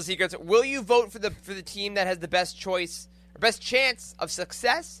knows all the secrets. Will you vote for the team that has the best choice or best chance of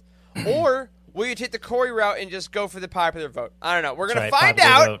success, or will you take the Corey route and just go for the popular vote? I don't know. We're going to find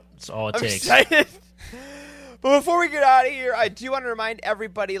out. Vote. That's all it I'm takes. excited. But before we get out of here, I do want to remind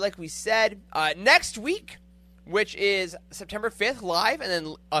everybody, like we said, next week, which is September 5th live, and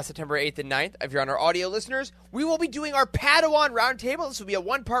then September 8th and 9th, if you're on our audio listeners, we will be doing our Padawan Roundtable. This will be a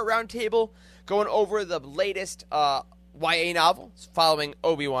one-part roundtable going over the latest YA novel following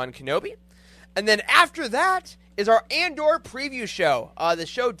Obi-Wan Kenobi. And then after that is our Andor preview show. The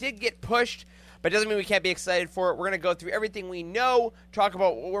show did get pushed, but it doesn't mean we can't be excited for it. We're going to go through everything we know, talk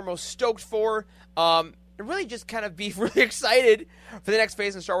about what we're most stoked for, and really just kind of be really excited for the next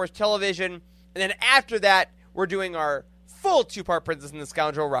phase in Star Wars television. And then after that, we're doing our full two-part Princess and the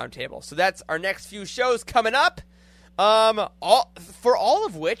Scoundrel Roundtable. So that's our next few shows coming up. For all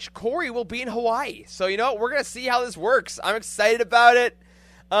of which, Corey will be in Hawaii. So, we're going to see how this works. I'm excited about it.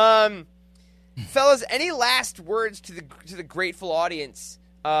 Fellas, any last words to the grateful audience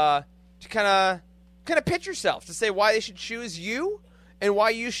to kind of pitch yourself, to say why they should choose you and why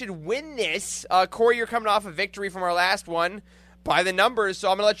you should win this? Corey, you're coming off a victory from our last one by the numbers, so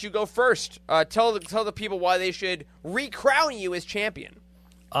I'm going to let you go first. Tell the people why they should recrown you as champion.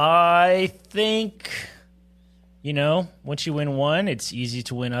 I think, once you win one, it's easy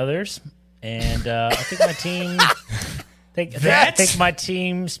to win others. And I think my team... I think my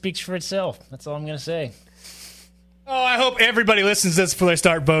team speaks for itself. That's all I'm going to say. Oh, I hope everybody listens to this before they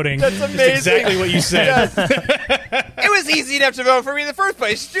start voting. That's amazing. Just exactly what you said. It was easy enough to vote for me in the first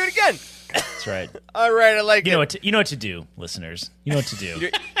place. Just do it again. That's right. All right, I like it. You know what to do, listeners. You know what to do.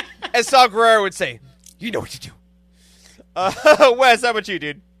 As Saul Guerrero would say, you know what to do. Wes, how about you,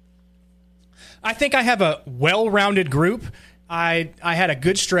 dude? I think I have a well-rounded group. I had a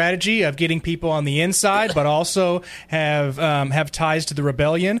good strategy of getting people on the inside, but also have ties to the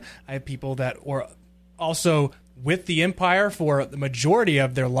rebellion. I have people that were also with the Empire for the majority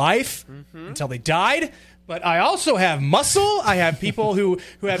of their life until they died. But I also have muscle. I have people who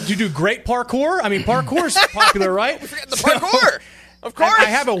do great parkour. I mean, parkour's popular, right? We're forgetting the parkour. Of course. I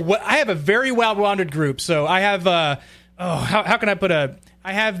have a very well-rounded group. So I have how can I put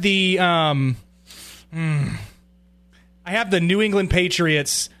I have the I have the New England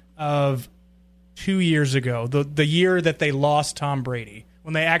Patriots of 2 years ago, the year that they lost Tom Brady,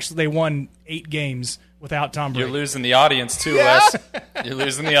 when they won 8 games without Tom Brady. You're losing the audience too, Wes. You're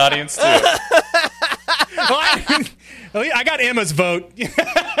losing the audience too. I got Emma's vote.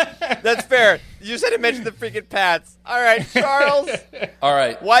 That's fair. You just had to mention the freaking Pats. All right, Charles. All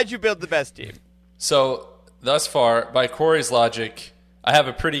right. Why'd you build the best team? So, thus far, by Corey's logic, I have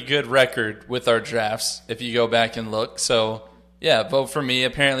a pretty good record with our drafts, if you go back and look. So, yeah, vote for me,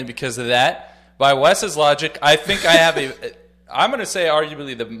 apparently, because of that. By Wes's logic, I think I have I'm going to say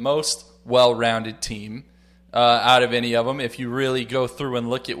arguably the most well-rounded team out of any of them. If you really go through and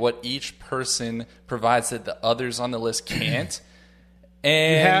look at what each person provides that the others on the list can't.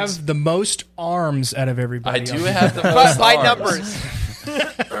 And you have the most arms out of everybody. I do have the most by arms. numbers.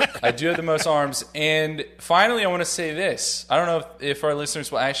 I do have the most arms. And finally, I want to say this. I don't know if our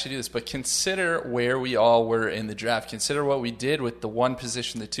listeners will actually do this, but consider where we all were in the draft. Consider what we did with the 1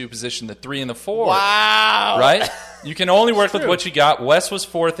 position, the 2 position, the 3, and the 4. Wow. Right? You can only work with what you got. Wes was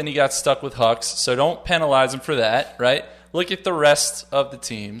 4th, and he got stuck with Hux, so don't penalize him for that, right? Look at the rest of the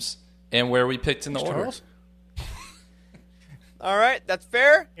teams and where we picked in the order. Charles? All right, that's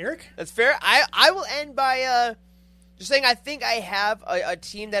fair. Eric? That's fair. I will end by just saying I think I have a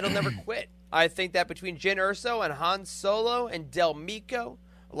team that'll never quit. I think that between Jyn Erso and Han Solo and Del Meeko,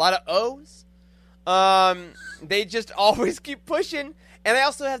 a lot of O's, they just always keep pushing. And I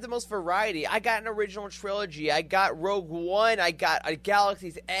also have the most variety. I got an original trilogy. I got Rogue One. I got a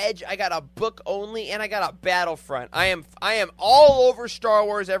Galaxy's Edge. I got a book only, and I got a Battlefront. I am all over Star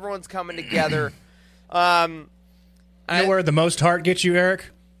Wars. Everyone's coming together. You know where the most heart gets you, Eric?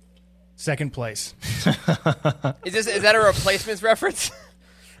 Second place. Is that a replacements reference?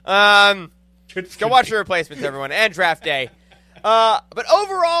 Go watch the replacements, everyone, and draft day. But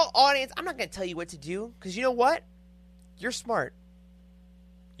overall, audience, I'm not going to tell you what to do, because you know what? You're smart.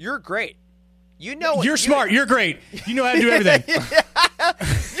 You're great. You know what, You're smart. You're great. You know how to do everything.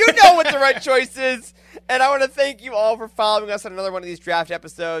 You know what the right choice is. And I want to thank you all for following us on another one of these draft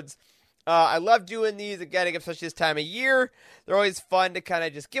episodes. I love doing these, again, especially this time of year. They're always fun to kind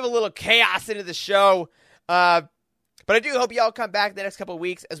of just give a little chaos into the show. But I do hope you all come back the next couple of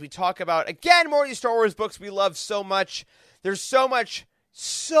weeks as we talk about, again, more of these Star Wars books we love so much. There's so much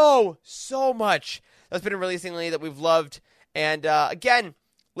that's been releasing lately that we've loved. And again,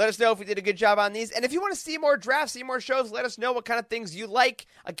 let us know if we did a good job on these. And if you want to see more drafts, see more shows, let us know what kind of things you like.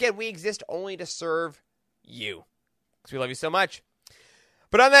 Again, we exist only to serve you, because we love you so much.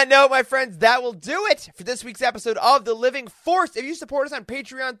 But on that note, my friends, that will do it for this week's episode of The Living Force. If you support us on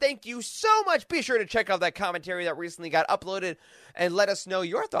Patreon, thank you so much. Be sure to check out that commentary that recently got uploaded and let us know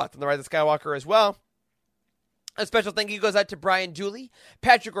your thoughts on The Rise of Skywalker as well. A special thank you goes out to Brian Dooley,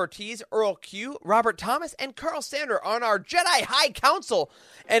 Patrick Ortiz, Earl Q, Robert Thomas, and Carl Sander on our Jedi High Council,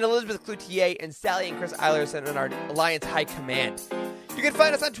 and Elizabeth Cloutier and Sally and Chris Eilerson on our Alliance High Command. You can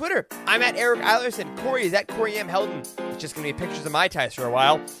find us on Twitter. I'm at Eric Eilerson. Corey is at Corey M. Helden. It's just going to be pictures of my ties for a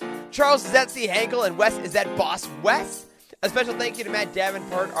while. Charles is at C. Hankel, and Wes is at Boss Wes. A special thank you to Matt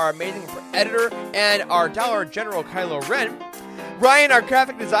Davenport, our amazing editor, and our Dollar General Kylo Ren. Ryan, our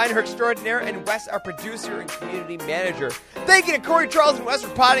graphic designer extraordinaire, and Wes, our producer and community manager. Thank you to Corey, Charles, and Wes for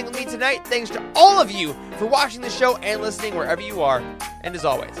potting with me tonight. Thanks to all of you for watching the show and listening wherever you are. And as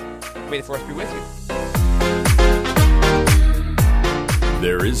always, may the Force be with you.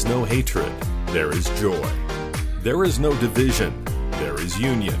 There is no hatred. There is joy. There is no division. There is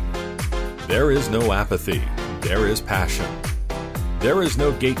union. There is no apathy. There is passion. There is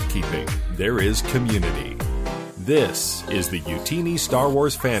no gatekeeping. There is community. This is the Utini Star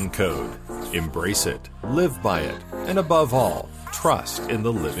Wars Fan Code. Embrace it, live by it, and above all, trust in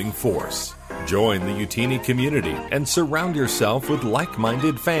the living force. Join the Utini community and surround yourself with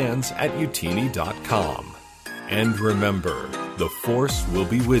like-minded fans at utini.com. And remember, the Force will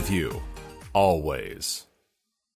be with you, always.